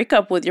like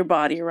breakup with your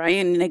body, right?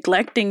 And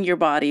neglecting your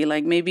body,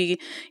 like maybe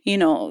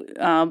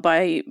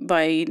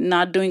by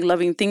not doing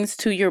loving things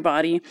to your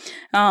body.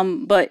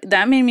 But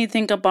that made me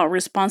think about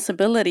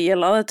responsibility. A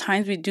lot of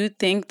times we do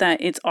think that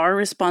it's our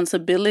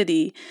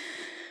responsibility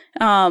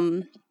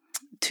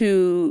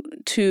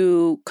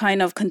to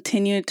kind of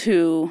continue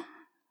to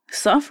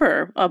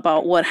suffer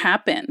about what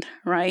happened,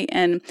 right?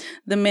 And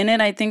the minute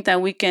I think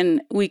that we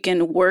can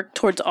work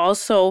towards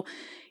also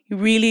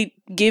really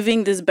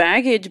giving this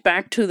baggage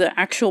back to the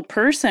actual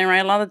person, right?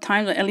 A lot of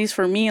times, at least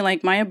for me,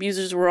 like my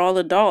abusers were all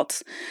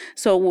adults.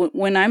 So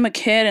when I'm a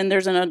kid and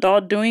there's an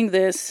adult doing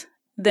this,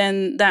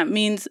 then that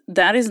means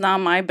that is not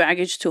my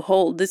baggage to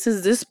hold. This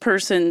is this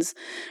person's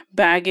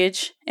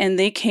baggage, and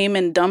they came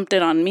and dumped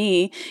it on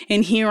me,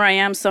 and here I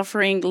am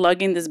suffering,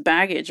 lugging this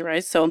baggage,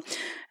 right? So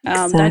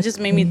that just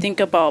made me think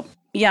about,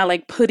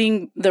 like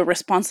putting the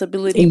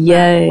responsibility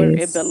back where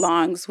it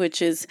belongs,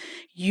 which is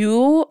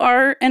you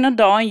are an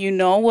adult and you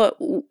know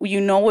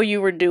what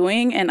you were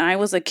doing, and I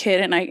was a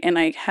kid, and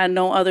I had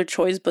no other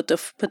choice but to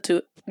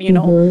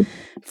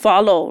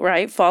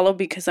follow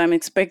because I'm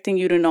expecting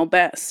you to know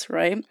best,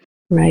 right?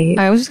 Right.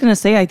 I was just going to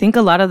say, I think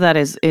a lot of that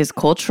is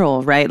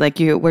cultural, right? Like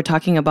we're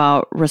talking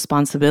about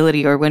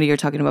responsibility, or when you're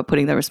talking about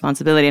putting the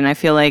responsibility. And I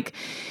feel like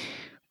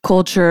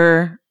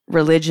culture,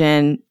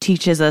 religion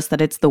teaches us that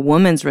it's the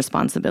woman's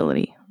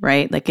responsibility,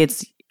 right? Like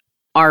it's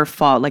our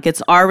fault. Like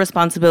it's our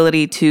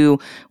responsibility to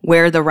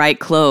wear the right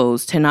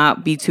clothes, to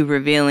not be too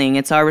revealing.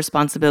 It's our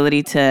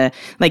responsibility to,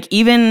 like,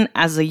 even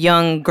as a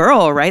young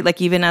girl, right?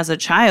 Like even as a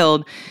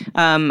child,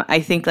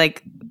 I think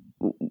like,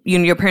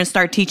 your parents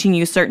start teaching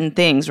you certain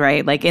things,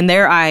 right? Like in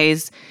their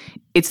eyes,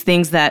 it's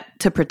things that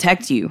to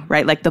protect you,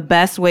 right? Like the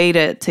best way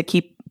to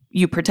keep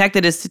you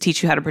protected is to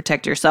teach you how to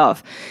protect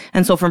yourself.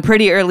 And so from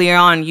pretty early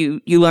on,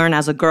 you learn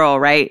as a girl,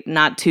 right?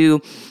 Not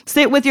to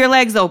sit with your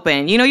legs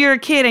open. You're a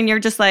kid and you're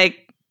just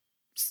like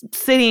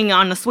sitting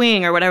on the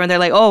swing or whatever. And they're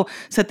like, oh,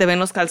 se te ven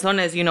los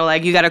calzones,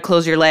 like you got to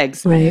close your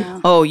legs. Right.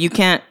 Yeah. Oh, you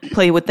can't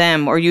play with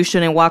them, or you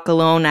shouldn't walk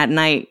alone at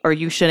night, or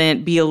you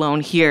shouldn't be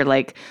alone here.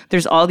 Like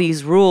there's all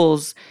these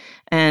rules.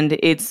 And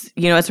it's,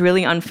 it's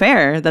really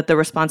unfair that the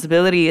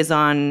responsibility is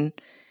on,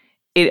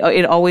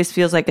 it always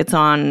feels like it's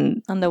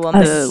on the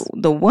woman.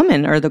 The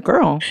woman or the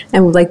girl.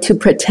 And like to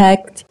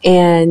protect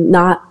and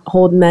not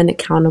hold men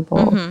accountable.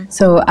 Mm-hmm.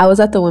 So I was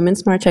at the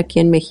Women's March aquí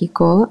in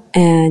Mexico,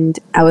 and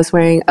I was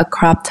wearing a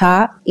crop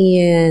top,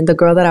 and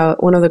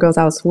one of the girls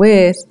I was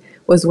with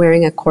was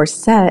wearing a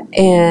corset,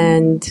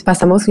 and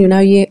pasamos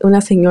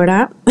una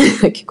señora,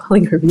 I keep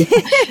calling her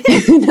vieja,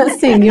 una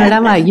señora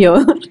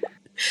mayor.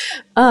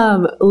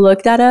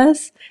 Looked at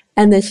us,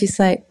 and then she's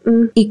like,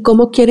 ¿y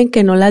cómo quieren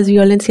que no las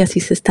violen si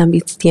así se están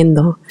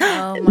vistiendo?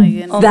 Oh my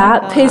goodness.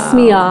 That pissed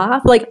me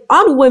off. Like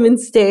on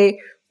Women's Day,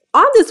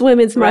 on this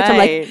Women's March, I'm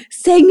like,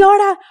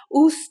 señora,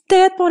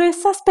 usted por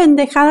esas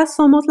pendejadas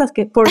somos las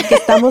que, porque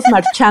estamos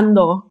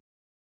marchando.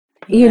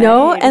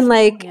 And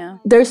like,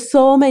 there's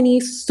so many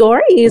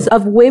stories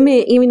of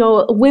women,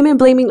 women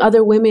blaming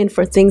other women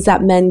for things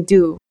that men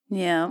do.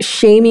 Yeah.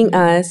 Shaming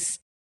us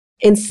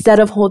instead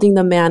of holding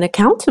the man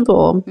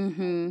accountable.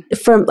 Mm-hmm.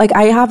 From like,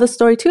 I have a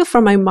story too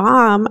from my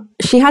mom.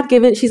 She's like,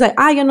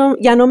 ya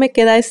no me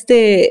queda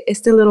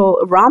este little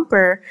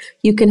romper.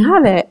 You can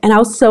have it. And I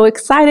was so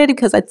excited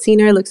because I'd seen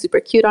her, it looked super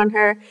cute on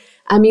her.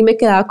 A mí me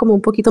quedaba como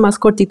un poquito más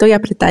cortito y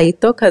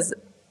apretadito because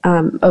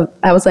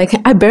I was like,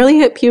 I barely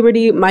hit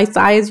puberty. My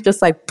thighs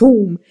just like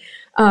boom.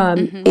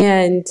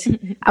 And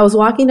I was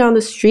walking down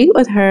the street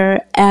with her,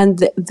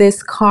 and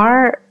this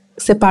car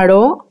se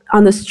paró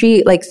on the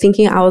street, like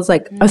thinking I was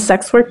like a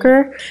sex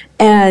worker.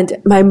 And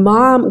my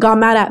mom got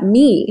mad at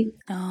me.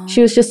 Oh.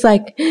 She was just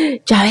like,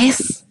 ya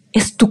ves,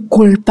 es tu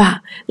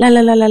culpa. La,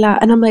 la, la, la, la.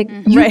 And I'm like,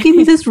 you gave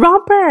me this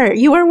romper.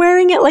 You were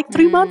wearing it like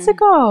 3 months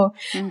ago.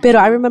 But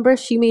I remember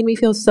she made me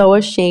feel so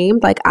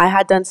ashamed. Like I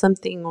had done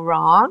something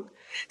wrong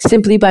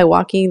simply by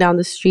walking down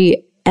the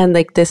street and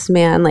like this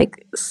man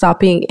like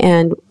stopping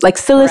and like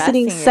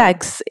soliciting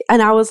sex.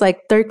 And I was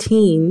like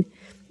 13.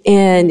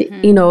 And,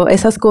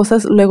 esas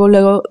cosas,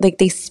 luego, like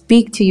they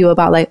speak to you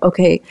about like,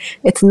 okay,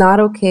 it's not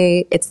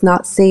okay. It's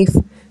not safe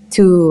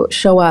to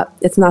show up.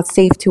 It's not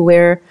safe to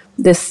wear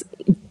this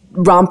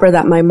romper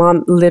that my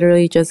mom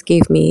literally just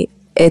gave me.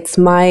 It's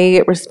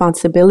my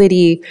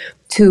responsibility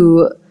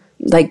to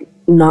like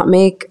not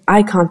make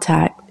eye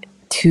contact,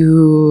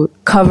 to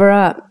cover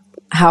up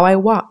how I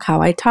walk,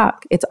 how I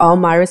talk. It's all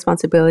my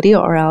responsibility,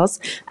 or else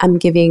I'm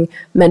giving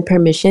men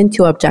permission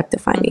to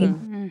objectify me.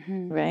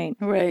 Right.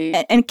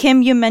 And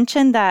Kim, you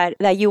mentioned that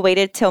you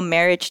waited till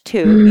marriage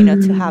to,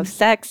 to have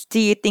sex. Do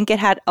you think it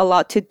had a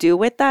lot to do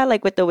with that?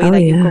 Like with the way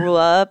that you grew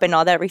up and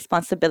all that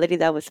responsibility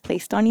that was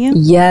placed on you?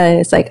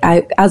 Yes. Like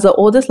as the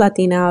oldest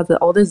Latina, the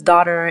oldest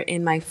daughter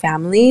in my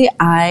family,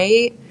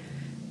 I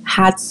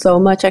had so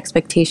much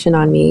expectation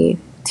on me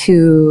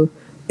to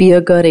be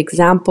a good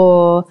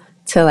example,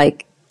 to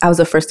like, I was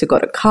the first to go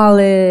to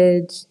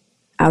college.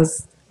 I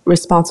was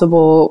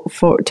responsible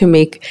to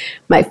make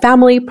my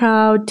family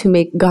proud, to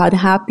make God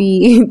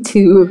happy,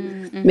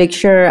 to make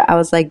sure I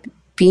was like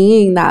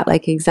being that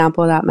like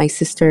example that my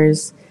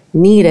sisters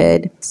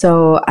needed.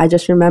 So I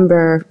just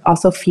remember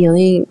also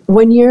feeling,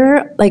 when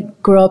you're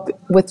like grow up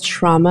with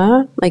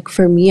trauma, like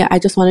for me, I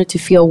just wanted to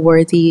feel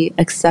worthy,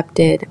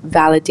 accepted,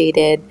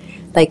 validated.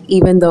 Like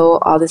even though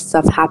all this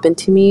stuff happened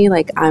to me,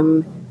 like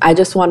I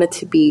just wanted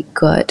to be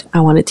good. I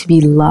wanted to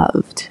be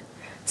loved.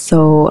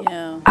 So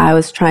I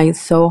was trying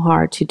so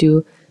hard to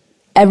do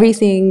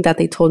everything that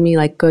they told me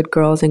like good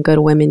girls and good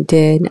women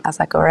did. I was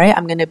like, all right,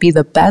 I'm going to be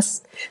the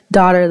best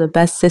daughter, the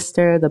best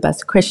sister, the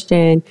best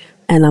Christian.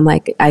 And I'm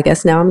like, I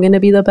guess now I'm going to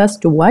be the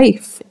best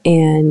wife.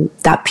 And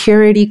that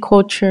purity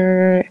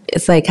culture,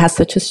 it's like has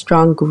such a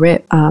strong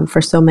grip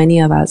for so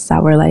many of us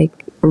that we're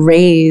like,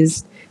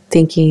 raised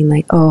thinking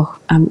like, oh,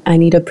 I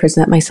need to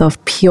present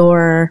myself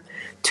pure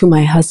to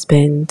my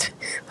husband.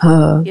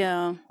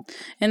 Yeah.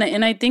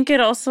 And I think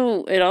it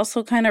also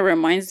kind of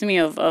reminds me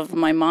of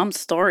my mom's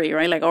story,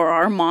 right? Like, or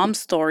our mom's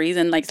stories,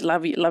 and like la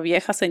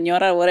vieja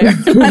señora, whatever,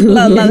 la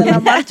de la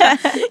marcha,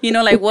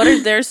 like what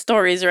are their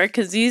stories, right?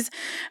 Because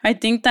I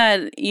think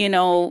that,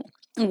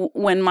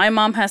 when my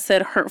mom has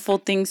said hurtful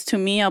things to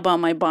me about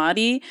my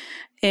body,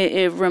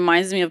 it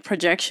reminds me of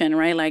projection,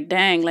 right? Like,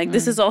 dang, like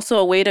this is also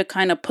a way to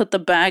kind of put the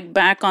bag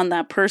back on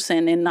that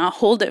person and not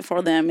hold it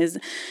for them. Is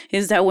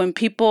that when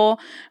people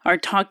are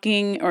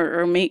talking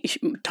or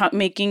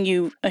making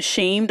you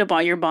ashamed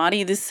about your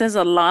body, this says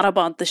a lot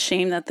about the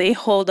shame that they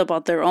hold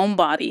about their own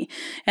body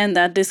and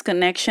that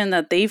disconnection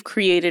that they've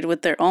created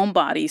with their own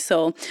body.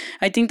 So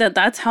I think that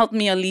that's helped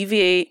me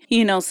alleviate,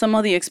 some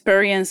of the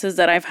experiences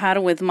that I've had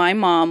with my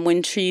mom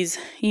when she's,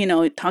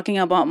 talking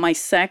about my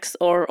sex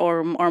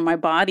or my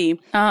body.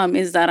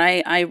 Is that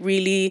I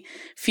really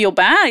feel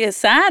bad. It's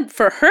sad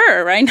for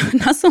her, right?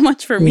 Not so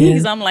much for me,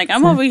 because I'm like,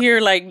 I'm over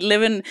here like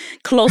living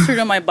closer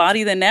to my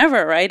body than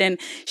ever, right? And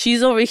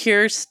she's over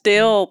here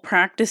still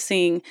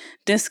practicing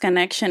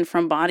disconnection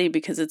from body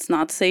because it's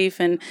not safe.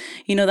 And,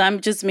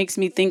 that just makes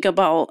me think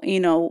about,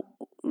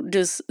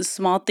 just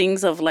small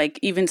things of like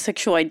even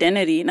sexual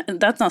identity.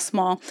 That's not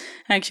small.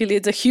 Actually,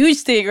 it's a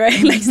huge thing, right?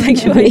 Like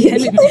sexual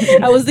identity.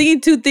 I was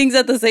thinking two things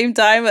at the same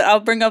time. I'll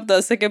bring up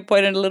the second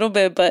point in a little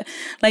bit, but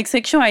like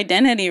sexual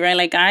identity, right?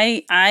 Like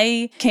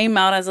I came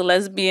out as a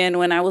lesbian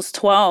when I was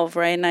 12,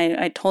 right? And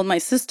I told my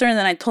sister and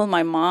then I told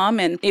my mom,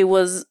 and it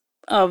was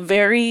a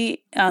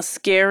very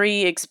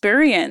scary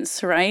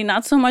experience, right?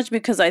 Not so much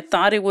because I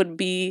thought it would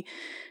be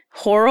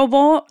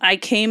horrible. I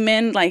came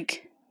in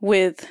like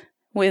with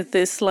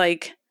this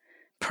like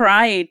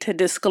pride to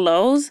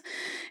disclose,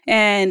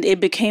 and it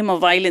became a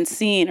violent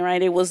scene,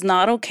 right? It was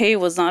not okay. It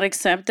was not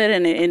accepted,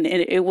 and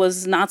it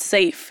was not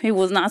safe. It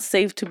was not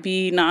safe to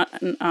be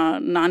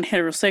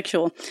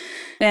non-heterosexual.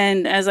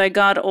 And as I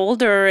got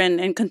older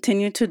and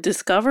continued to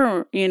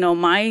discover,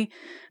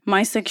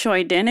 my sexual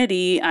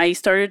identity, I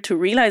started to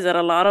realize that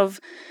a lot of,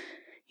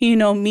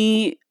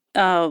 me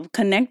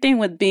connecting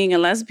with being a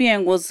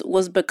lesbian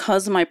was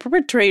because my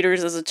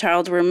perpetrators as a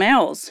child were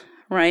males.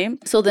 Right.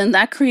 So then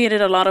that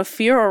created a lot of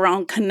fear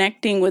around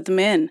connecting with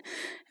men.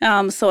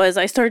 So as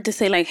I started to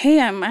say like,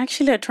 hey, I'm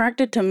actually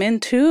attracted to men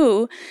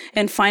too,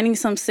 and finding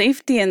some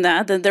safety in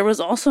that, then there was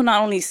also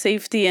not only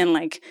safety in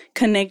like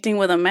connecting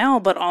with a male,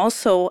 but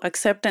also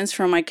acceptance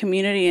from my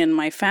community and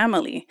my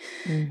family.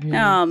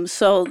 Mm-hmm.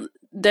 So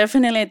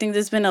definitely, I think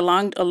there's been a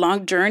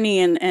long journey,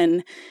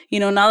 and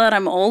now that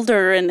I'm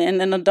older and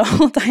an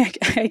adult,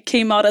 I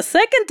came out a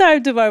second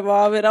time to my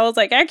mom, and I was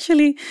like,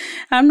 actually,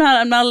 I'm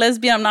not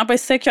lesbian, I'm not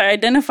bisexual, I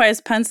identify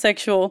as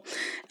pansexual.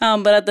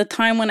 But at the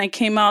time when I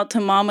came out to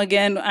mom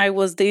again, I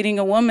was dating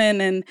a woman,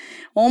 and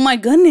oh my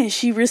goodness,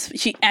 she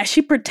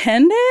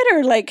pretended,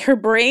 or like her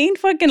brain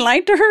fucking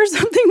lied to her or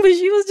something, but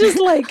she was just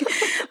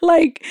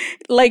like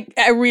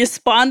I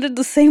responded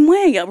the same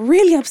way,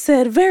 really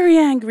upset, very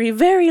angry,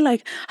 very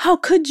like, how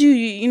could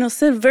you,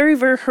 said very,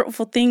 very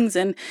hurtful things,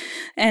 and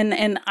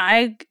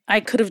I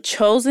could have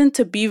chosen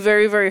to be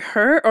very, very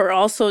hurt, or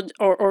also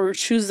or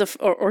choose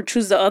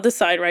the other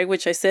side, right?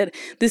 Which I said,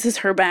 this is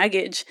her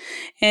baggage,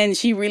 and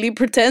she really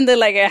pretended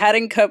like I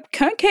hadn't came out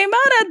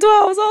at 12.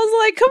 I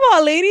was like, come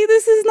on, lady,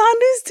 this is not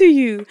news to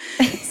you.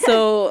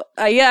 So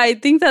I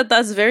think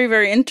that's very,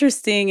 very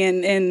interesting,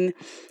 and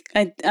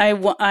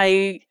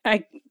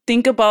I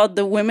think about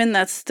the women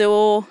that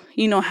still,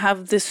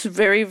 have this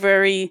very,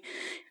 very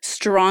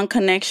strong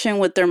connection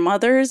with their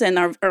mothers and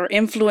are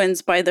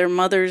influenced by their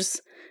mothers'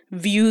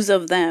 views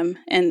of them.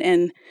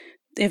 And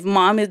if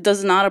mom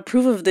does not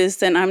approve of this,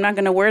 then I'm not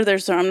going to wear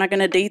this, or I'm not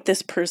going to date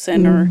this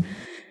person, or,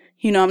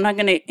 I'm not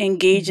going to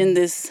engage in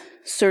this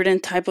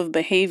certain type of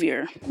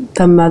behavior.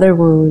 The mother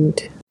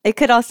wound. It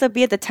could also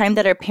be at the time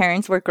that our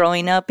parents were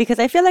growing up, because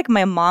I feel like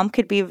my mom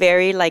could be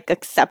very like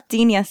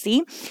accepting y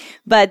así.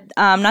 But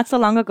not so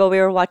long ago, we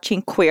were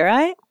watching Queer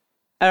Eye.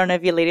 I don't know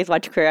if you ladies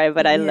watch Queer Eye,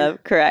 but I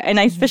love Queer Eye. And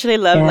I especially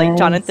love like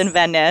Jonathan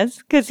Van Ness,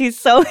 because he's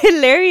so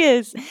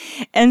hilarious.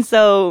 And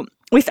so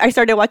I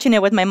started watching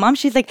it with my mom.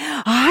 She's like,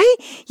 ay,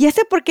 ¿y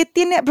ese por qué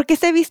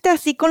se viste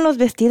así con los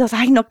vestidos?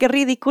 Ay, no, qué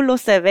ridículo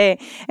se ve.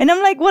 And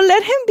I'm like, well,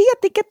 let him be.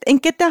 ¿En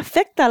qué te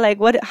afecta? Like,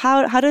 why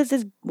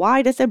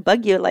does it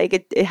bug you? Like,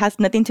 it has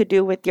nothing to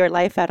do with your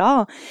life at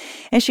all.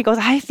 And she goes,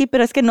 ay, sí,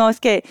 pero es que,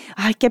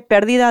 ay, qué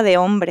pérdida de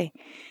hombre.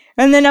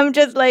 And then I'm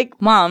just like,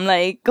 mom,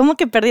 like, ¿cómo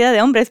que pérdida de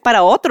hombre? Es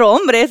para otro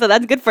hombre, so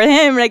that's good for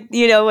him, like,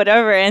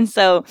 whatever. And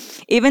so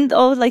even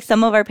though, like,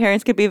 some of our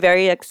parents could be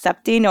very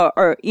accepting,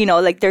 or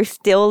like, there's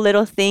still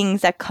little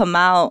things that come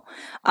out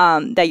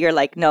that you're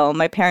like, no,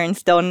 my parents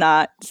still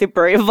not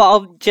super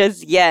evolved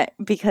just yet,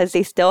 because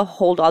they still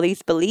hold all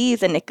these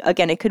beliefs. And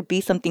it could be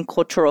something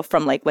cultural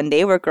from, like, when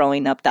they were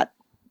growing up, that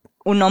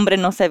un hombre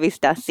no se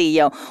viste así,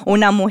 o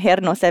una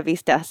mujer no se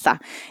viste así,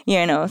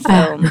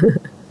 so...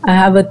 I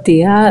have a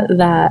tia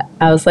that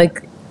I was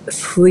like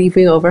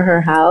sleeping over her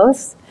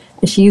house,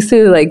 And she used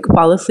to like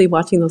fall asleep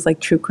watching those like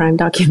true crime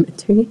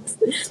documentaries.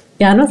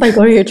 Yeah, and I was like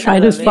over here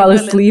trying to fall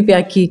asleep y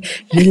aquí.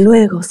 Y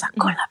luego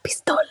sacó la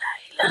pistola.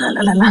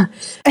 La.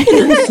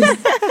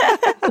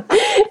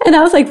 And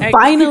I was like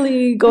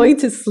finally going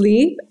to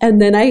sleep. And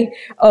then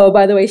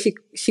by the way,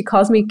 she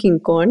calls me King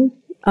Kong.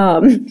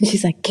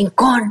 She's like, King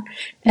Kong.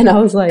 And I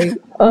was like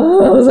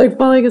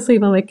falling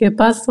asleep. I'm like, ¿Qué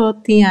pasó,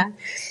 tía?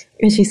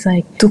 And she's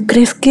like, ¿Tú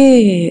crees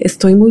que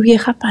estoy muy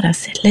vieja para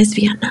ser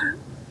lesbiana?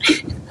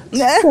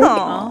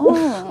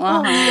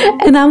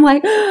 And I'm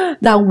like,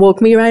 that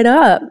woke me right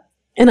up.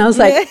 And I was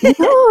like,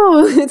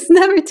 no, it's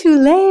never too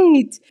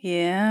late.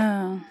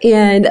 Yeah.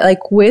 And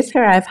like with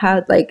her, I've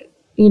had like,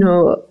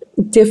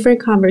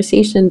 different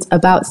conversations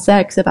about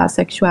sex, about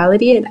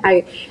sexuality. And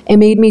it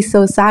made me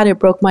so sad. It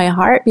broke my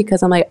heart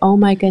because I'm like, oh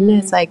my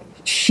goodness, like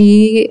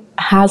she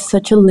has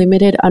such a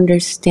limited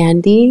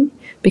understanding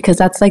because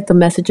that's like the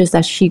messages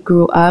that she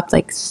grew up,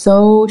 like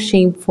so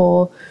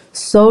shameful,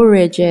 so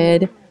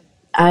rigid.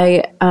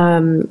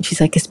 She's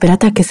like,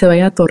 espérate que se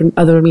vaya a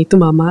dormir tu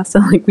mamá. So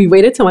like we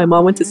waited till my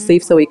mom went to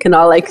sleep so we can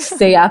all like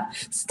stay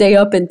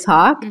up and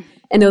talk.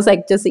 And it was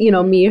like just,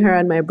 me, her,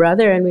 and my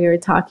brother. And we were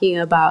talking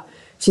about,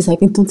 she's like,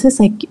 entonces,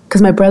 like,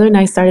 because my brother and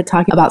I started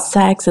talking about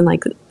sex and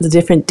like the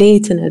different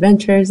dates and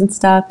adventures and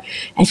stuff.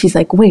 And she's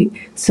like, wait,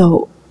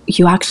 so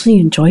you actually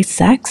enjoy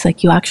sex?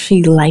 Like you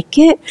actually like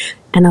it?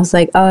 And I was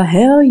like, oh,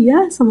 hell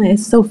yes. I'm like,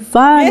 it's so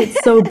fun. It's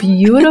so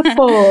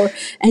beautiful.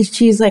 And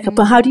she's like,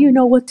 but how do you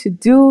know what to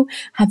do?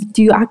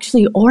 Do you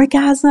actually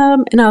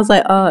orgasm? And I was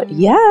like,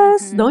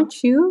 yes,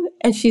 don't you?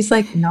 And she's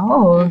like,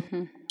 no.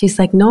 She's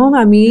like, no,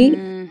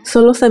 mami,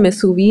 solo se me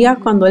subía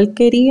cuando él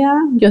quería.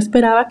 Yo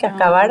esperaba que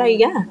acabara y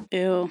ya.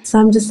 Ew. So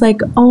I'm just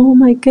like, oh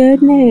my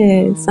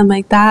goodness. I'm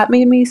like, that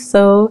made me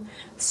so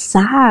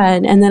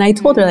sad. And then I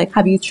told her, like,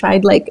 have you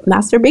tried like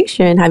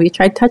masturbation? Have you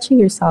tried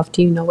touching yourself?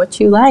 Do you know what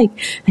you like?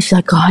 And she's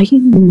like, ay,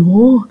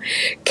 no,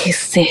 ¿qué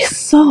es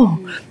eso?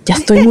 Ya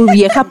estoy muy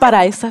vieja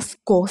para esas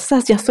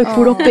cosas. Ya soy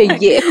puro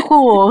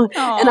pellejo.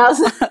 And I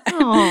was like,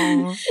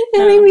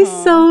 it made me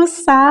so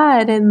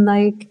sad. And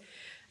like,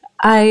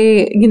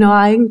 I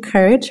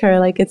encourage her,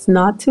 like, it's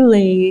not too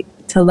late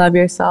to love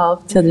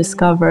yourself, to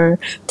discover,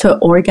 to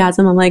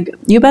orgasm. I'm like,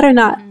 you better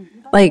not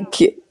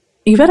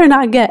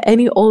get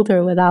any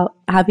older without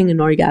having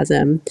an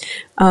orgasm.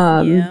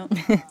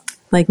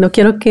 Like, no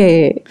quiero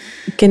que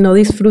no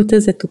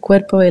disfrutes de tu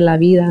cuerpo, de la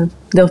vida,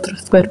 de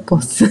otros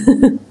cuerpos.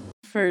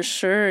 For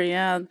sure,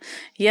 yeah.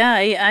 Yeah,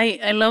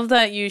 I love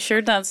that you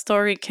shared that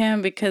story,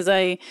 Kim, because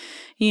I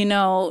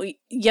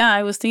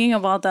was thinking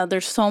about that.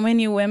 There's so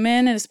many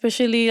women, and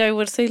especially I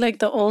would say like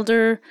the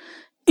older,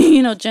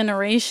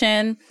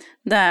 generation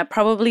that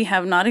probably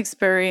have not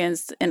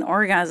experienced an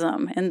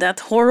orgasm. And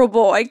that's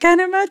horrible. I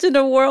can't imagine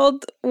a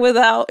world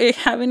without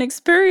having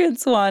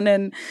experienced one.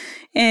 And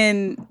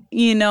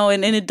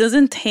it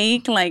doesn't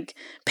take like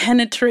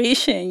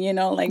penetration,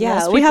 like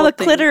most we have a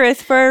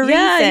clitoris for a reason.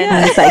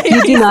 Yeah. It's like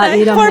you do not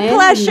need a for man.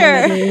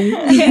 pleasure.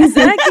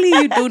 Exactly,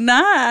 you do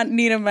not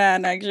need a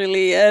man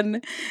actually.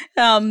 And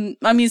some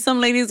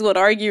ladies would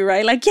argue,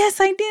 right? Like, yes,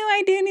 I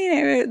do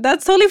need it.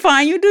 That's totally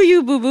fine. You do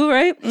you, boo boo,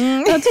 right?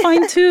 That's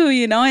fine too,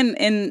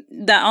 and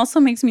that also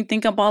makes me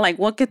think about like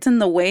what gets in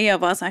the way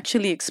of us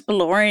actually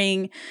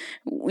exploring,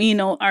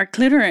 our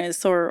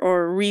clitoris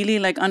or really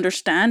like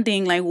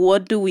understanding like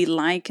what do we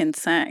like in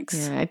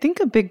sex. Yeah, I think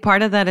a big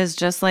part of that is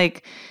just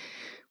like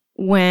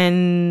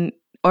when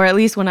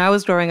I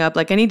was growing up,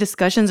 like any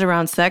discussions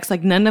around sex,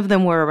 like none of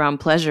them were around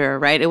pleasure,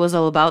 right? It was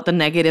all about the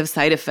negative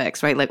side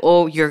effects, right? Like,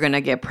 oh, you're going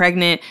to get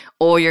pregnant.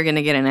 Oh, you're going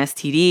to get an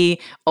STD.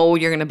 Oh,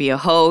 you're going to be a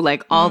hoe.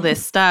 Like all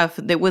this stuff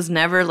that was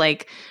never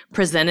like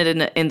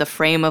presented in the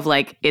frame of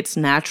like, it's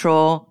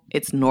natural,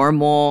 it's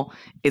normal,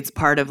 it's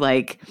part of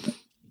like,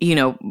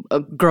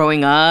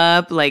 growing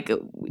up, like,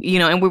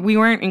 and we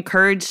weren't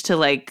encouraged to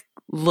like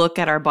look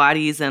at our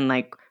bodies and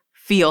like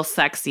feel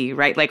sexy,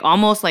 right? Like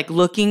almost like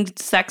looking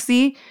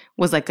sexy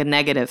was like a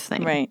negative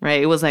thing,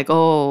 right? It was like,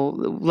 oh,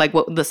 like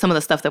some of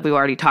the stuff that we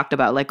already talked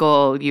about, like,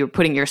 oh, you're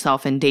putting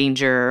yourself in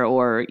danger,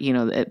 or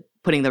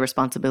putting the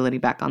responsibility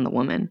back on the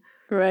woman.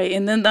 Right.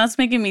 And then that's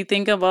making me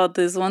think about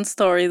this one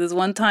story. This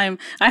one time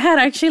I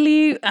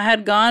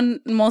had gone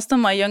most of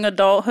my young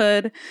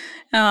adulthood.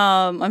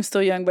 I'm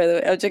still young, by the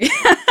way. I'm joking.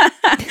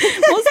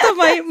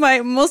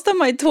 most of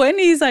my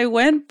 20s, I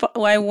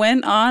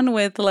went on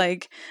with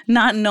like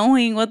not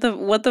knowing what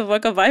the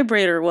fuck a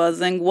vibrator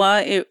was and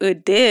what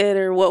it did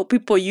or what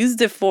people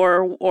used it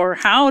for or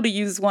how to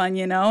use one,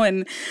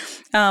 and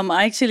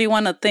I actually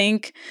want to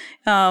thank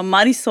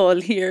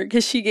Marisol here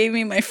because she gave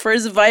me my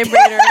first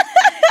vibrator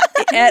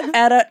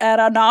at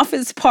an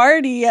office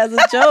party as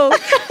a joke.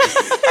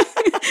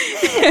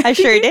 I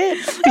sure did.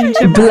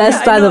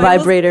 Blessed by the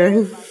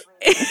vibrator.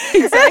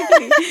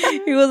 exactly.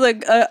 It was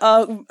like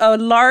a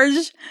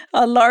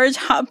large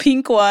hot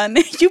pink one.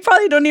 You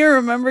probably don't even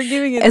remember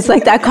giving it. It's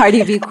like that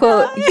Cardi B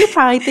quote. You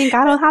probably think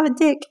I don't have a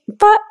dick,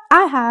 but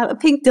I have a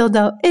pink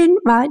dildo in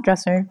my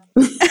dresser.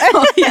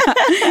 Oh,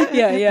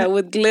 yeah,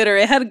 with glitter.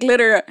 It had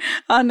glitter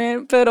on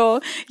it.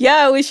 Pero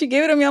yeah, when she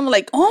gave it to me, I'm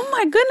like, oh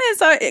my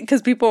goodness.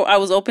 Because I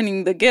was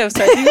opening the gifts.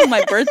 I think it was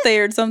my birthday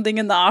or something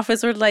in the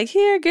office. Were like,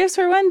 here, gifts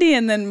for Wendy.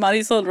 And then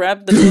Marisol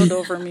wrapped the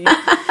dildo for me. /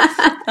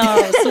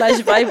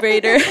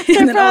 vibrator.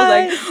 And then I was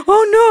like,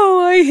 oh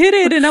no, I hit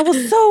it. And I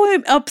was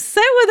so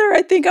upset with her.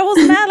 I think I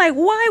was mad. Like,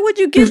 why would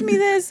you give me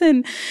this?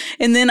 And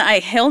then I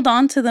held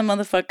on to the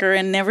motherfucker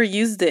and never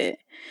used it.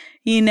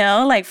 You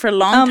know, like for a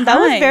long time.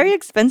 That was very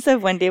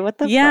expensive, Wendy. What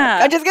the fuck?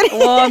 I'm just kidding.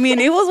 Well, I mean,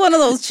 it was one of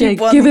those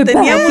cheap ones. Give it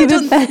back.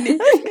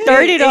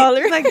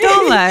 $30. Like,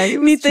 don't lie.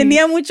 Ni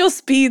tenía muchos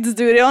speeds,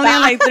 dude. It only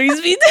had like 3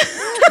 speeds.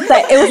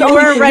 Like, it was You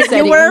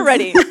weren't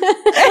ready.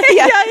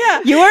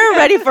 Yeah. You weren't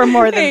ready for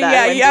more than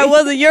that. Yeah, I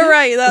wasn't. You're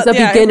right. It's a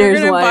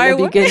beginner's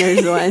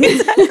one.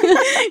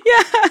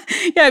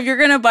 Yeah. If you're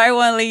gonna buy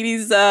one,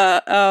 ladies,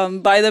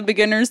 buy the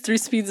beginners 3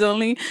 speeds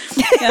only.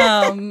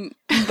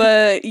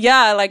 But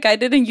yeah, like I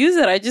didn't use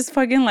it. I just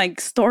fucking like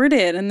stored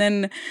it, and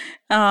then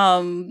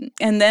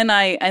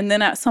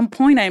at some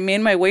point I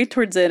made my way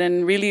towards it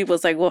and really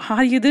was like, well, how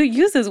do you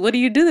use this? What do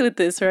you do with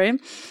this, right?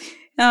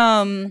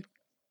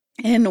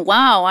 And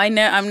wow,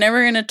 I'm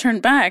never gonna turn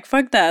back.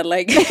 Fuck that.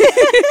 Like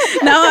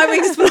now I've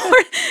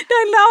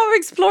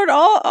explored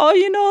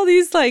all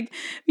these like,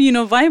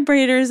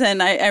 vibrators.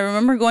 And I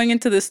remember going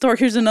into the store.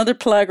 Here's another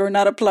plug, or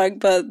not a plug,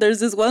 but there's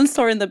this one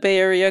store in the Bay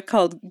Area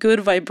called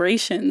Good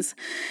Vibrations.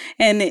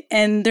 And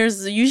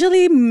there's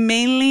usually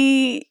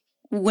mainly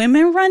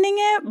women running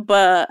it,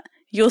 but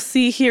you'll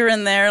see here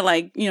and there,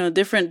 like,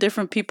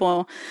 different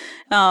people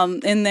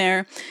in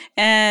there.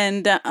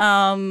 And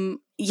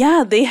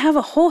yeah, they have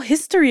a whole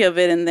history of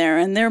it in there,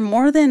 and they're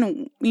more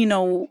than,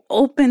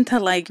 open to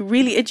like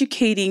really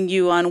educating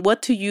you on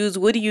what to use,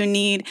 what do you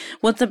need,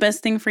 what's the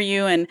best thing for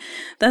you. And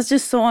that's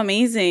just so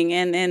amazing.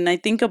 And I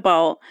think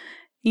about,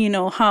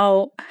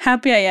 how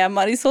happy I am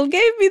Marisol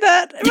gave me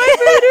that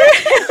vibrator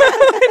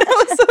when I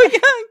was so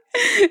young.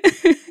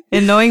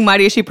 And knowing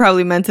Maria, she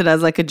probably meant it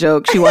as like a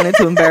joke. She wanted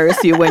to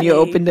embarrass you when you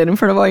opened it in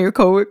front of all your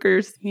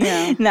coworkers.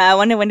 Yeah. No, I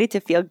wanted Wendy to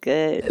feel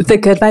good. The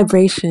good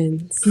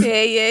vibrations.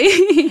 Yeah.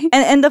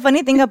 And the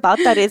funny thing about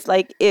that is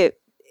like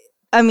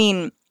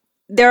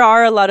there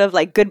are a lot of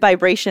like good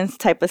vibrations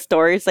type of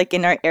stores like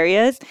in our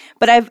areas,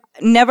 but I've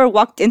never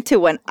walked into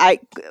one.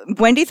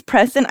 Wendy's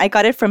present, I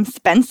got it from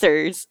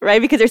Spencer's,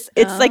 right? Because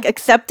it's like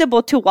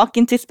acceptable to walk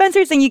into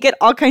Spencer's and you get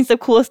all kinds of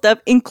cool stuff,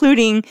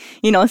 including,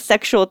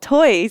 sexual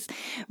toys.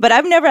 But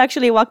I've never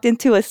actually walked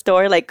into a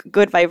store like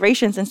Good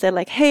Vibrations and said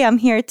like, hey, I'm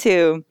here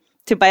to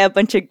buy a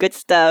bunch of good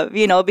stuff,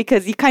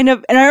 because you kind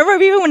of, and I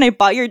remember even when I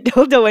bought your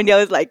dildo, Wendy, I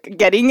was like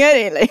getting it,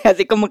 and like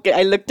así como que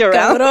I looked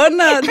around.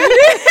 Cabrona.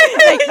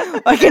 Like,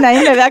 okay,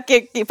 nadie me vea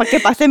que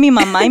pase mi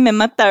mamá y me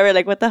mata, or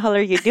like, what the hell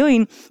are you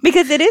doing?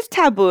 Because it is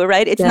taboo,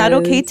 right? It's not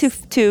okay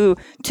to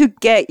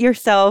get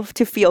yourself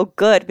to feel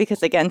good,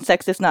 because again,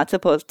 sex is not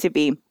supposed to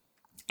be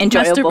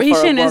enjoyable.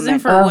 Masturbation isn't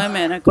for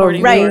women,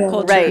 according to our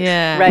culture.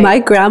 Right. My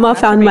grandma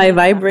found my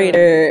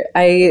vibrator.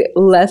 I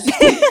left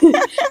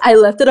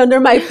it under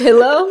my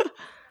pillow,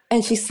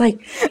 and she's like,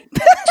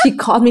 she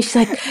called me. She's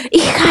like,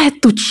 hija de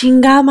tu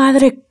chingada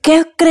madre,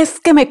 ¿qué crees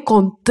que me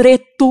encontré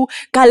tú,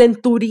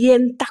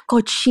 calenturienta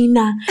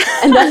cochina?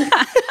 And then,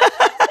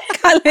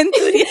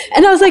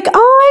 and I was like,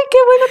 ay, qué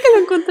bueno que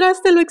lo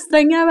encontraste, lo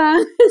extrañaba.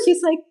 And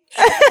she's like,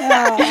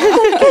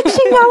 ¿qué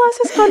chingados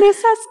haces con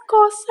esas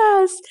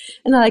cosas?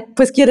 And I'm like,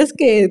 pues quieres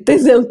que te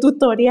dé un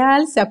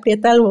tutorial, se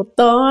aprieta el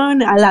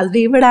botón, a las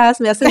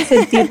vibras, me hacen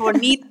sentir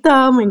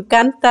bonito, me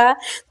encanta,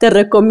 te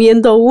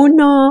recomiendo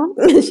uno.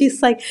 And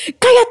she's like,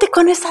 cállate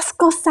con esas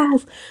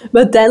cosas.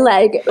 But then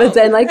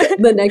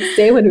the next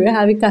day when we were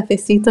having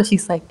cafecito,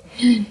 she's like,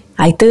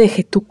 ahí te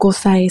dejé tu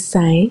cosa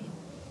esa,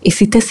 ¿Y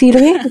si te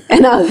sirve?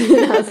 And I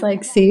was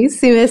like, sí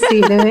me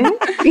sirve.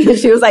 Because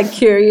she was like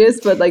curious,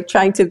 but like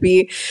trying to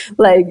be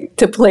like,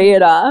 to play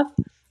it off.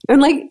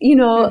 And like,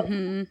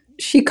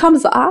 she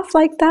comes off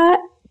like that.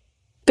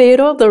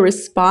 Pero the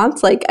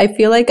response, like, I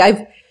feel like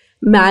I've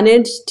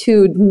managed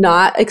to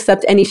not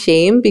accept any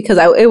shame, because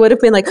it would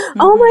have been like,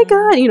 oh my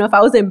God, if I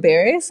was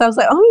embarrassed, I was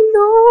like, oh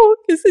no,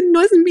 ese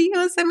no es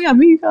mío, ese es mi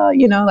amigo,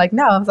 like,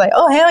 no, I was like,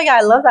 oh hell yeah,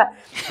 I love that.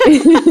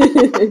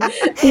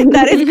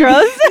 That is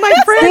gross. My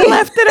friend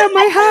left it at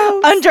my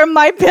house under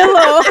my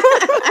pillow.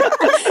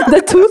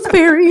 The tooth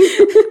fairy.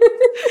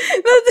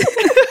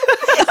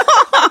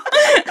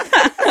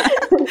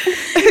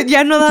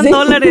 Ya no dan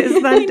dólares,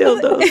 dan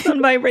dildos,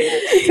 dan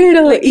vibrators.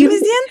 Pero,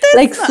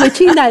 like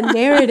switching that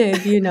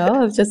narrative,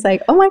 of just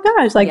like, oh my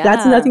gosh, like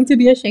that's nothing to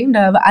be ashamed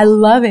of. I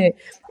love it.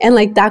 And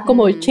like that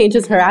como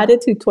changes her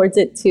attitude towards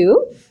it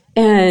too.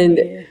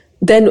 And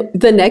then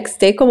the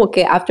next day, como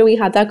que after we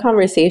had that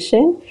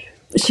conversation,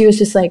 she was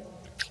just like,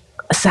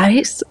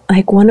 ¿sabes?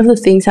 Like one of the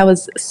things I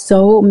was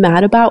so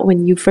mad about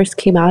when you first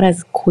came out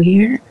as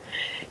queer,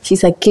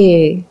 she's like,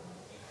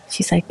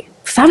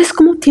 ¿sabes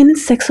cómo tienen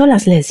sexo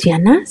las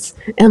lesbianas?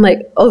 And I'm like,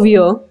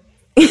 obvio.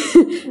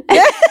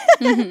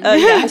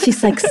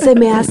 She's like, se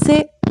me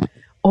hace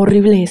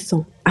horrible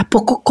eso. ¿A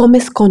poco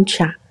comes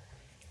concha?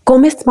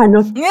 ¿Comes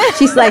panocha?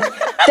 She's like,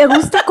 ¿te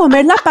gusta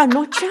comer la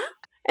panocha?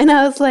 And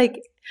I was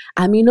like,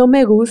 a mí no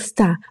me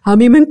gusta. A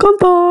mí me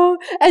encantó.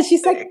 And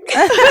she's like,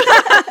 cállate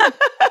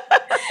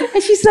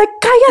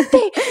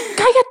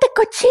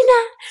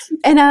cochina.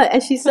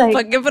 And she's like,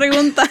 ¿Para qué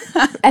pregunta?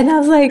 and I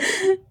was like,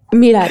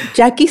 mira,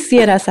 ya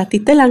quisieras, a ti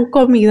te la han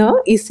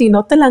comido y si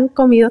no te la han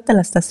comido, te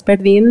la estás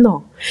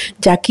perdiendo.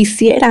 Ya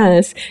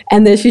quisieras.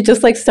 And then she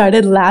just like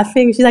started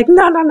laughing. She's like,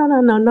 no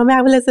me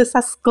hables de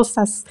esas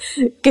cosas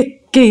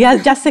que ya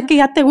sé que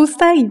ya te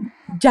gusta y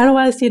ya no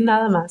voy a decir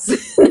nada más.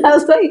 And I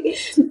was like,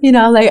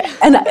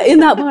 and in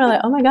that moment, I'm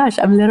like, oh my gosh,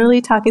 I'm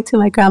literally talking to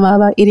my grandma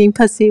about eating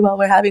pussy while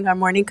we're having our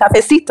morning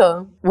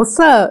cafecito. What's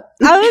up?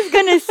 I was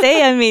going to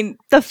say, I mean,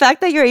 the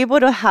fact that you're able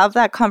to have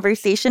that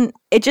conversation,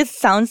 it just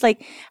sounds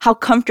like how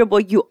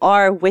comfortable you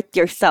are with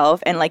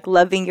yourself and like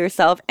loving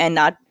yourself and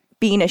not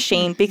being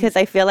ashamed, because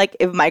I feel like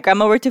if my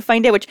grandma were to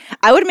find it, which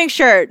I would make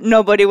sure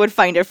nobody would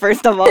find it,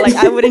 first of all, like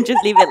I wouldn't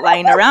just leave it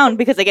lying around,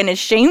 because again,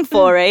 it's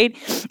shameful, right?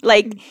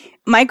 Like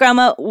my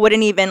grandma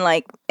wouldn't even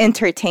like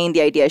entertain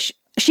the idea.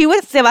 She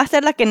would se va a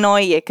hacer la que no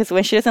oye, because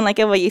when she doesn't like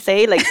it what you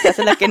say, like se hace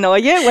la que no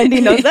oye. Wendy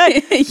knows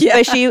that.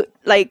 Yeah.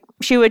 But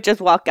she would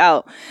just walk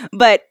out.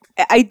 But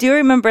I do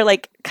remember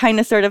like kind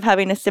of sort of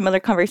having a similar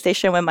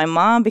conversation with my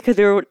mom, because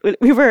it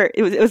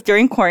was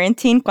during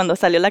quarantine cuando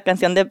salió la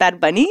canción de Bad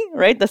Bunny,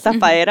 right? The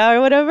Zafaera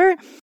or whatever.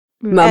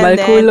 Mama and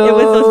el then culo. it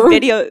was those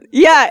videos.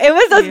 Yeah, it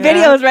was those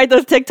videos, right?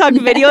 Those TikTok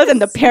videos,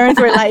 and the parents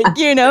were like,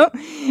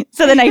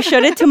 So then I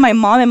showed it to my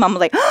mom, and mom was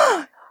like,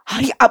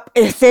 ay,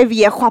 ese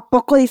viejo, ¿a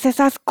poco dice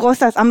esas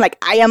cosas? I'm like,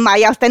 ay,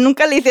 Amaya, ¿usted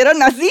nunca le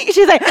hicieron así?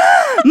 She's like,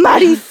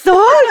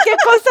 Marisol, ¿qué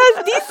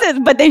cosas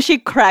dices? But then she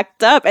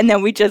cracked up, and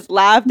then we just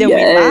laughed, and we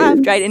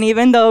laughed, right? And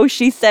even though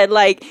she said,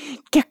 like,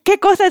 ¿qué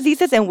cosas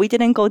dices? And we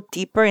didn't go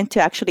deeper into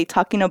actually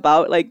talking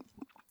about, like,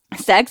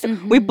 sex,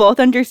 we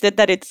both understood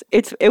that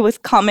it was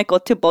comical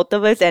to both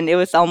of us, and it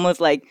was almost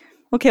like,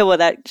 okay, well,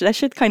 that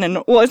should kind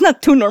of, well, it's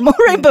not too normal,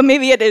 right? But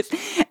maybe it is.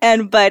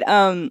 But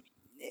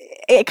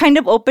it kind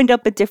of opened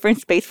up a different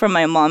space for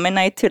my mom and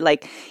I to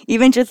like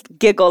even just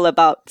giggle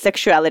about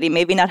sexuality,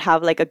 maybe not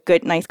have like a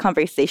good, nice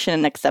conversation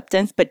and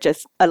acceptance, but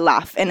just a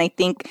laugh. And I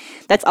think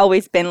that's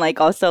always been like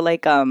also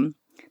like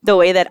the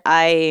way that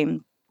I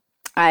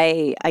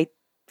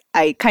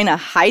kind of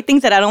hide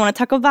things that I don't want to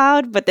talk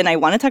about, but then I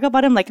want to talk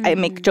about them. Like I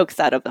make jokes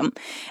out of them.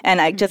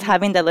 And I just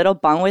having that little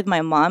bond with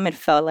my mom, it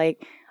felt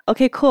like,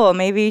 okay, cool.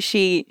 Maybe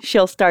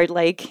she'll start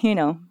like,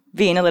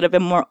 being a little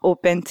bit more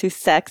open to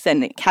sex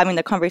and having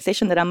the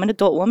conversation that I'm an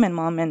adult woman,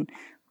 mom, and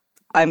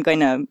I'm going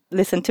to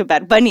listen to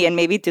Bad Bunny and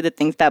maybe do the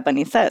things Bad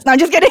Bunny says. No, I'm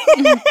just kidding.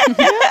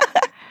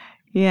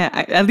 Yeah,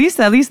 at least,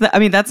 I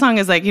mean, that song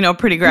is like,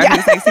 pretty graphic.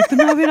 Yeah.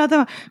 It's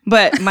like,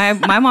 but my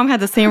mom had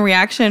the same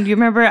reaction. Do you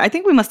remember? I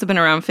think we must have been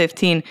around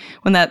 15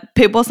 when that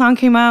Pitbull song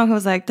came out. It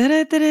was like,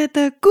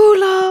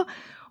 culo.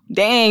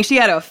 Dang, she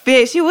had a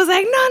fit. She was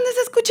like, no andes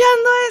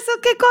escuchando eso.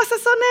 ¿Qué cosas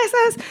son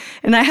esas?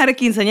 And I had a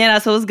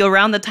quinceañera, so it was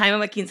around the time of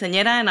my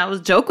quinceañera, and I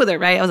was joke with her,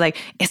 right? I was like,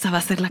 esa va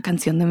a ser la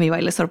canción de mi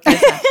baile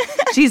sorpresa.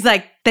 She's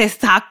like, te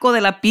saco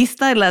de la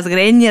pista de las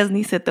greñas,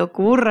 ni se te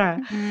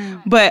ocurra.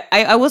 But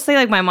I will say,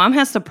 like, my mom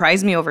has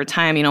surprised me over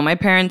time. My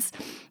parents,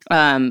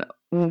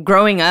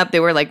 growing up,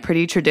 they were, like,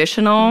 pretty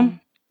traditional.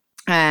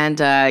 And,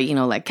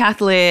 like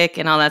Catholic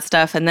and all that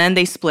stuff. And then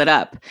they split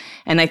up.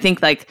 And I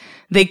think like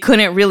they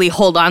couldn't really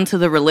hold on to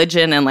the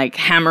religion and like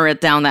hammer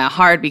it down that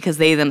hard because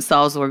they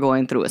themselves were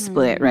going through a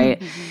split,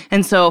 right?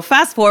 And so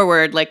fast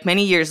forward, like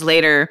many years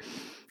later,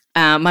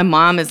 my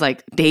mom is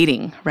like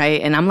dating,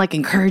 right? And I'm like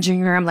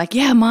encouraging her. I'm like,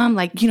 yeah, mom,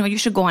 like, you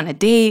should go on a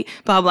date,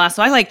 blah, blah.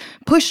 So I like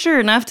pushed her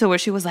enough to where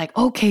she was like,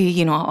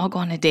 okay, I'll go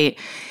on a date.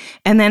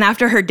 And then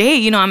after her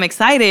date, I'm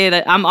excited.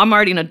 I'm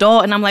already an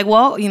adult. And I'm like,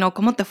 well,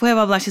 ¿cómo te fue?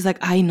 Blah, blah. She's like,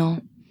 ay,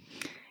 no.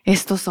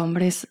 Estos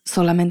hombres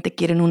solamente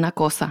quieren una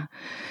cosa.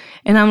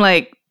 And I'm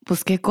like,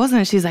 pues, ¿qué cosa?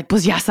 And she's like,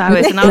 pues, ya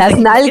sabes. And I was Las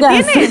like,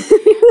 nalgas. ¿qué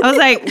tiene? I was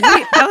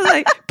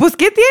like, pues,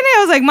 ¿qué tiene? I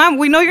was like, Mom,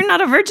 we know you're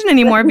not a virgin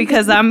anymore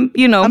because I'm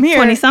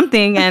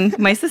 20-something and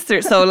my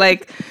sister. So,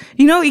 like,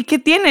 ¿y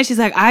qué tiene? She's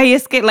like, ay,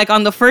 es que, like,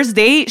 on the first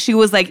date, she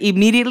was like,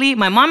 immediately,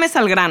 my mom es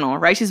al grano,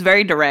 right? She's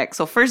very direct.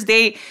 So, first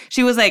date,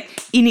 she was like,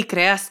 y ni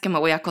creas que me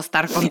voy a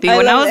acostar contigo.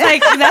 And I was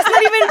like, that's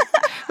not even,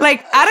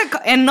 like,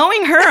 and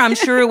knowing her, I'm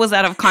sure it was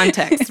out of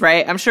context,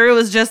 right? I'm sure it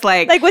was just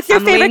like, what's your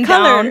favorite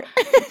color?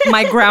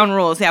 My ground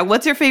rules. Yeah,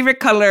 what's your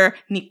favorite color?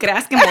 Ni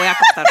creas que me voy a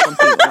acostar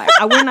contigo. Like,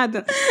 I will not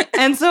do.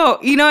 And so,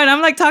 and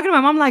I'm like talking to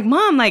my mom, like,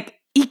 Mom, like,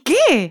 ¿y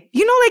qué?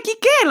 Like, ¿y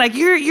qué? Like,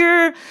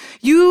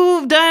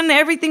 you've done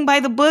everything by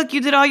the book.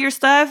 You did all your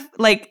stuff.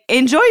 Like,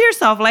 enjoy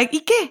yourself. Like,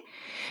 ¿y qué?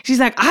 She's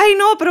like, I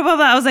know, pero blah,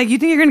 blah. I was like, you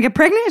think you're going to get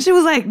pregnant? She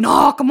was like,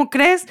 no, ¿cómo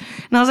crees?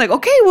 And I was like,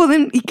 okay, well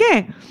then, ¿y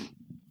qué?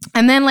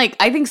 And then, like,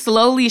 I think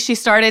slowly she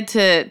started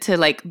to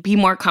like, be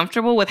more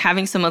comfortable with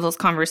having some of those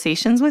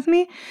conversations with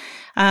me.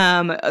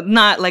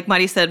 Not like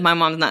Mari said, my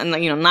mom's not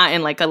in, not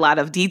in like a lot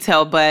of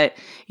detail, but,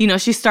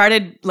 she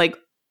started like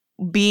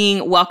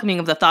being welcoming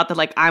of the thought that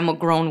like I'm a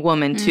grown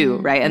woman too,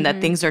 right? And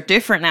that things are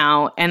different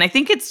now. And I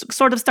think it's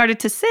sort of started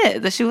to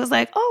sit that she was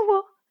like, oh,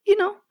 well,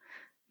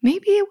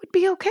 maybe it would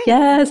be okay.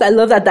 Yes, I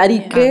love that.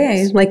 Daddy,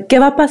 ¿qué? Like, ¿qué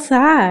va a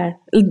pasar?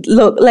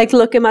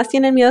 Lo que más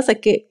tienen miedo es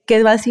like,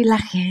 ¿qué va a decir la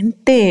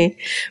gente?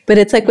 But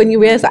it's like when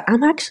you realize that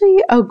I'm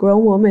actually a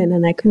grown woman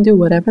and I can do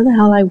whatever the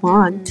hell I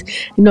want.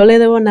 No le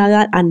debo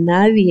nada a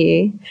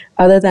nadie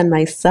other than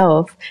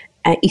myself.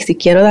 Y si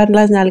quiero dar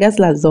las nalgas,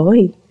 las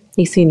doy.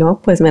 Y si no,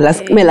 pues me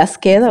las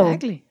quedo.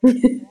 Exactly.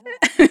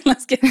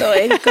 Las quedo,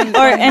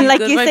 and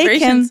like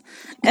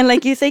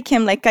you say,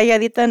 Kim, like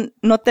calladita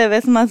no te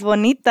ves más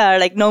bonita, or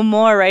like no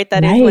more, right?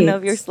 That is one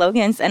of your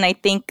slogans. And I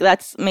think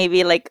that's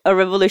maybe like a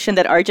revolution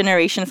that our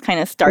generation is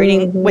kind of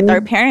starting with our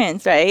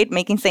parents, right?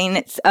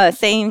 Saying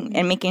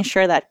and making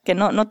sure that que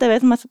no te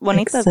ves más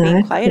bonita,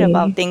 being quiet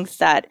about things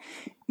that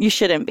you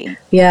shouldn't be.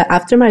 Yeah,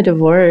 after my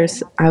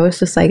divorce, I was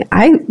just like,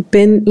 I've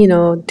been,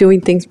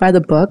 doing things by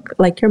the book,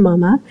 like your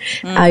mama.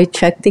 I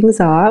checked things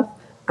off.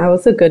 I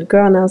was a good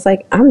girl, and I was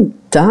like, I'm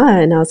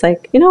done. I was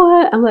like, you know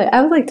what?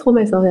 I was like, told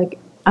myself, like,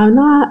 I'm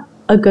not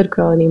a good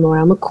girl anymore.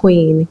 I'm a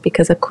queen,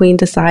 because a queen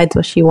decides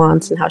what she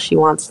wants and how she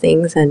wants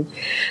things. And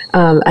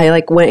I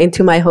like went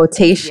into my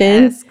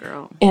hotation. Yes,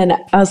 girl. And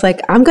I was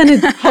like, I'm going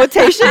to...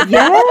 Hotation?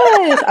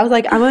 Yes. I was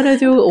like, I'm going to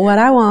do what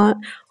I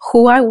want,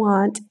 who I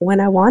want,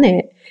 when I want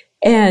it.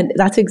 And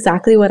that's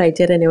exactly what I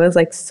did. And it was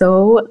like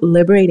so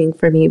liberating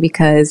for me,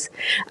 because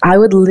I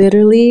would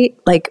literally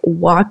like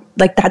walk,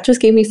 like that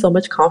just gave me so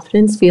much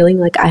confidence, feeling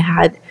like I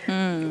had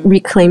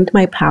reclaimed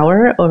my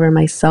power over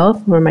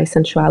myself, over my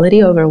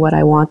sensuality, over what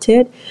I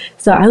wanted.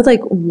 So I would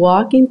like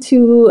walk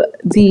into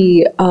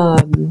the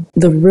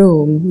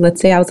room.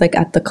 Let's say I was like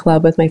at the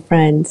club with my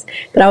friends,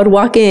 but I would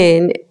walk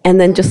in and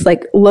then just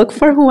like look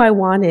for who I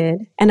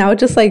wanted. And I would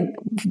just like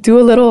do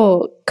a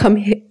little come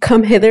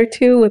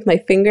hitherto with my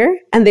finger,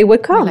 and they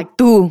would come. You're like,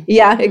 tú.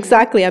 Yeah,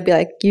 exactly. I'd be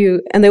like,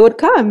 you, and they would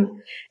come.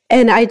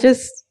 And I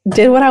just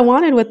did what I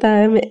wanted with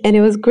them, and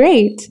it was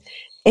great.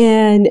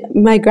 And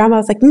my grandma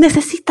was like,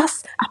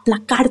 necesitas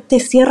aplacarte,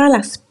 cierra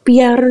las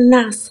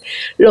piernas.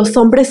 Los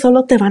hombres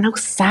solo te van a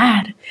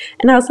usar.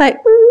 And I was like,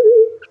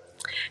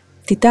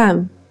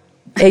 Tita,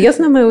 ellos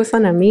no me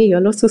usan a mí, yo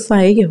los uso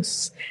a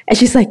ellos. And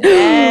she's like,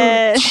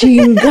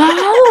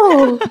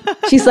 chingado.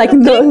 She's like,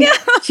 no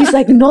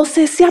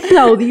sé si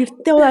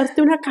aplaudirte o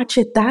darte una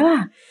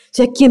cachetada. O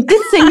sea, ¿quién te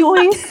enseñó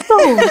esto?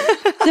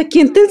 O sea,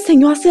 ¿quién te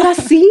enseñó a ser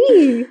así?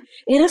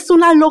 Eres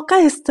una loca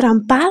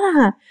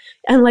destrampada.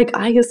 And like,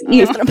 y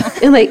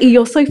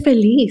yo soy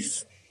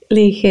feliz.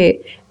 Le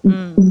dije,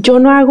 yo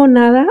no hago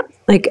nada.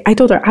 Like, I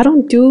told her, I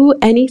don't do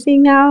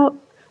anything now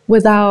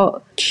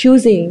without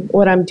choosing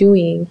what I'm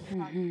doing,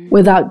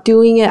 without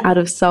doing it out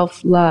of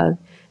self-love.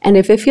 And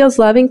if it feels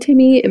loving to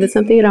me, if it's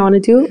something that I want to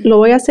do, lo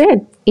voy a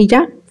hacer. Y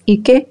ya.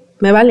 ¿Y qué?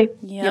 Me vale.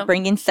 Yep. You're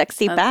bringing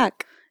sexy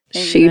back.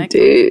 She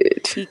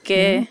did. ¿Y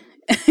qué?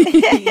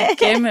 ¿Y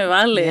qué me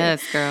vale?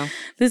 Yes, girl.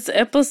 This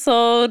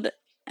episode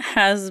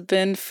has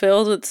been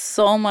filled with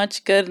so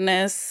much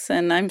goodness,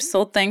 and I'm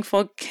so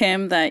thankful,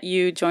 Kim, that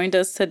you joined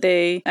us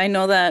today. I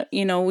know that,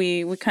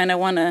 we kind of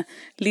want to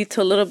lead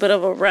to a little bit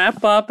of a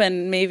wrap up,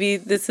 and maybe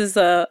this is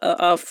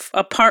a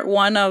part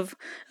one of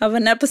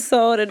an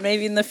episode, and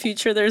maybe in the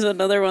future there's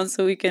another one,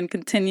 so we can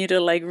continue to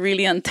like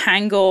really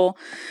untangle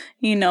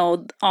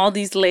all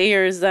these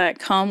layers that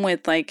come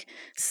with like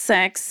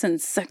sex and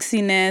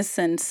sexiness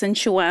and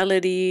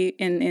sensuality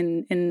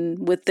in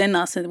within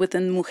us and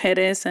within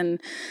mujeres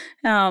and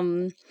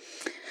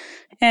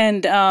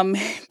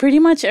pretty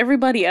much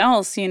everybody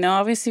else.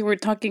 Obviously we're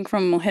talking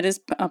from mujeres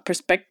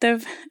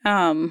perspective,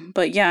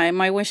 but yeah,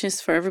 my wish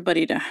is for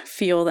everybody to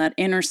feel that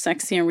inner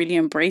sexy and really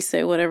embrace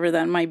it, whatever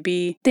that might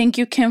be. Thank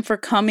you, Kim, for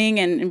coming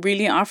and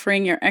really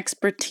offering your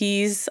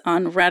expertise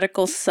on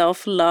radical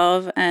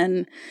self-love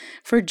and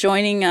for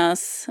joining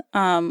us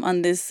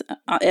on this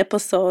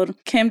episode.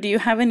 Kim, do you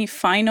have any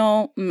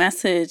final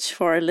message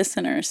for our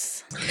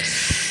listeners?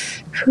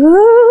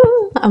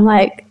 I'm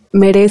like,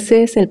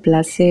 mereces el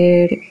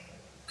placer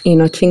y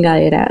no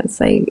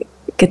chingaderas. Like,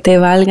 que te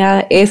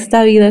valga.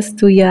 Esta vida es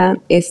tuya.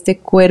 Este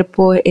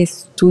cuerpo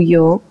es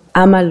tuyo.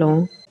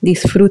 Ámalo.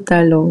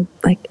 Disfrútalo.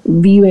 Like,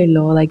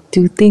 vívelo. Like,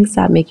 do things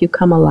that make you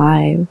come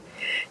alive.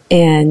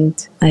 And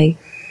like,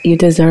 you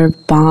deserve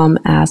bomb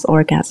ass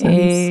orgasms.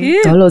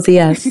 Hey. Todos los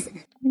días.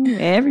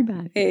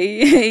 Everybody.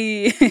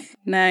 Hey.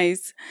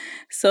 Nice.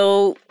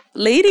 So,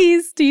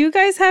 ladies, do you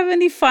guys have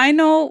any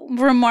final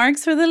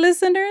remarks for the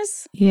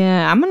listeners?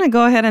 Yeah, I'm going to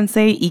go ahead and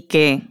say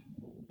Ike.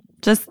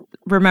 Just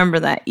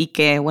remember that,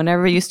 Ike.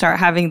 Whenever you start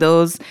having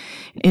those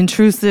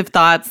intrusive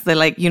thoughts that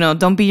like,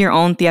 don't be your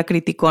own tía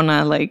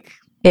criticona. Like,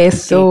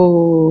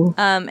 Eso.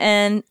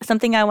 And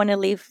something I want to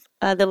leave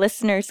the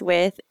listeners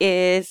with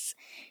is,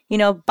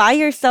 buy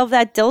yourself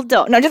that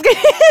dildo. No, just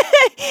kidding.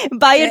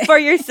 Buy it for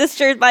your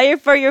sisters. Buy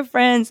it for your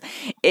friends.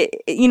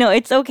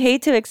 It's okay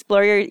to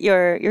explore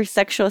your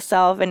sexual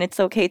self, and it's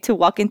okay to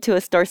walk into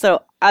a store.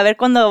 So a ver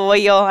cuando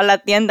voy yo a la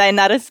tienda and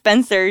not a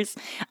Spencer's,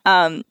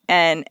 and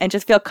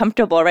just feel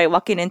comfortable, right,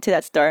 walking into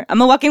that store. I'm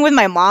walking with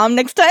my mom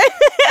next time.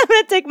 I'm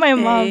gonna take my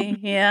mom.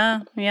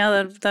 Yeah,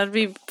 that'd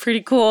be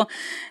pretty cool.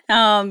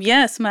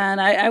 Yes, man.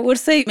 I would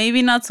say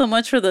maybe not so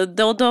much for the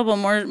dildo,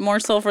 but more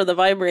so for the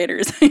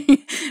vibrators.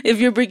 If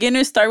you're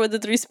beginner, start with the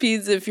 3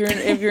 speeds. If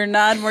you're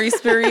not more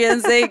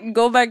experienced,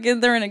 go back in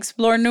there and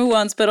explore new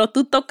ones. Pero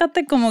tú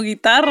tócate como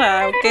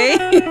guitarra, okay?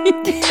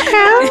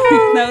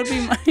 That would be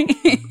my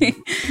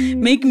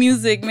make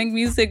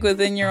music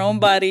within your own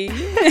body.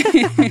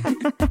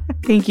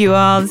 Thank you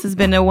all. This has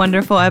been a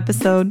wonderful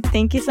episode.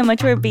 Thank you so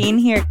much for being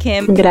here,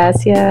 Kim.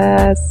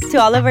 Gracias. To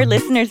all of our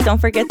listeners, don't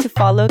forget to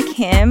follow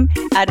Kim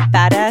at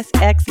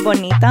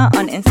BadassXBonita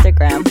on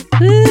Instagram.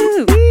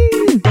 Woo!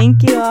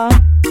 Thank you all.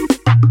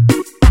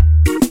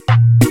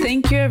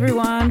 Thank you,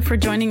 everyone, for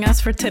joining us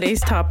for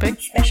today's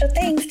topic. Special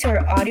thanks to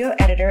our audio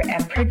editor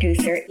and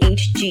producer,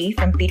 HG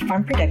from Beat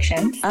Farm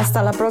Productions.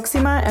 Hasta la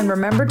próxima, and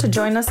remember to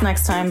join us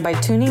next time by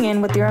tuning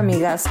in with your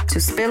amigas to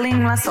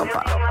Spilling La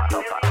Sopa.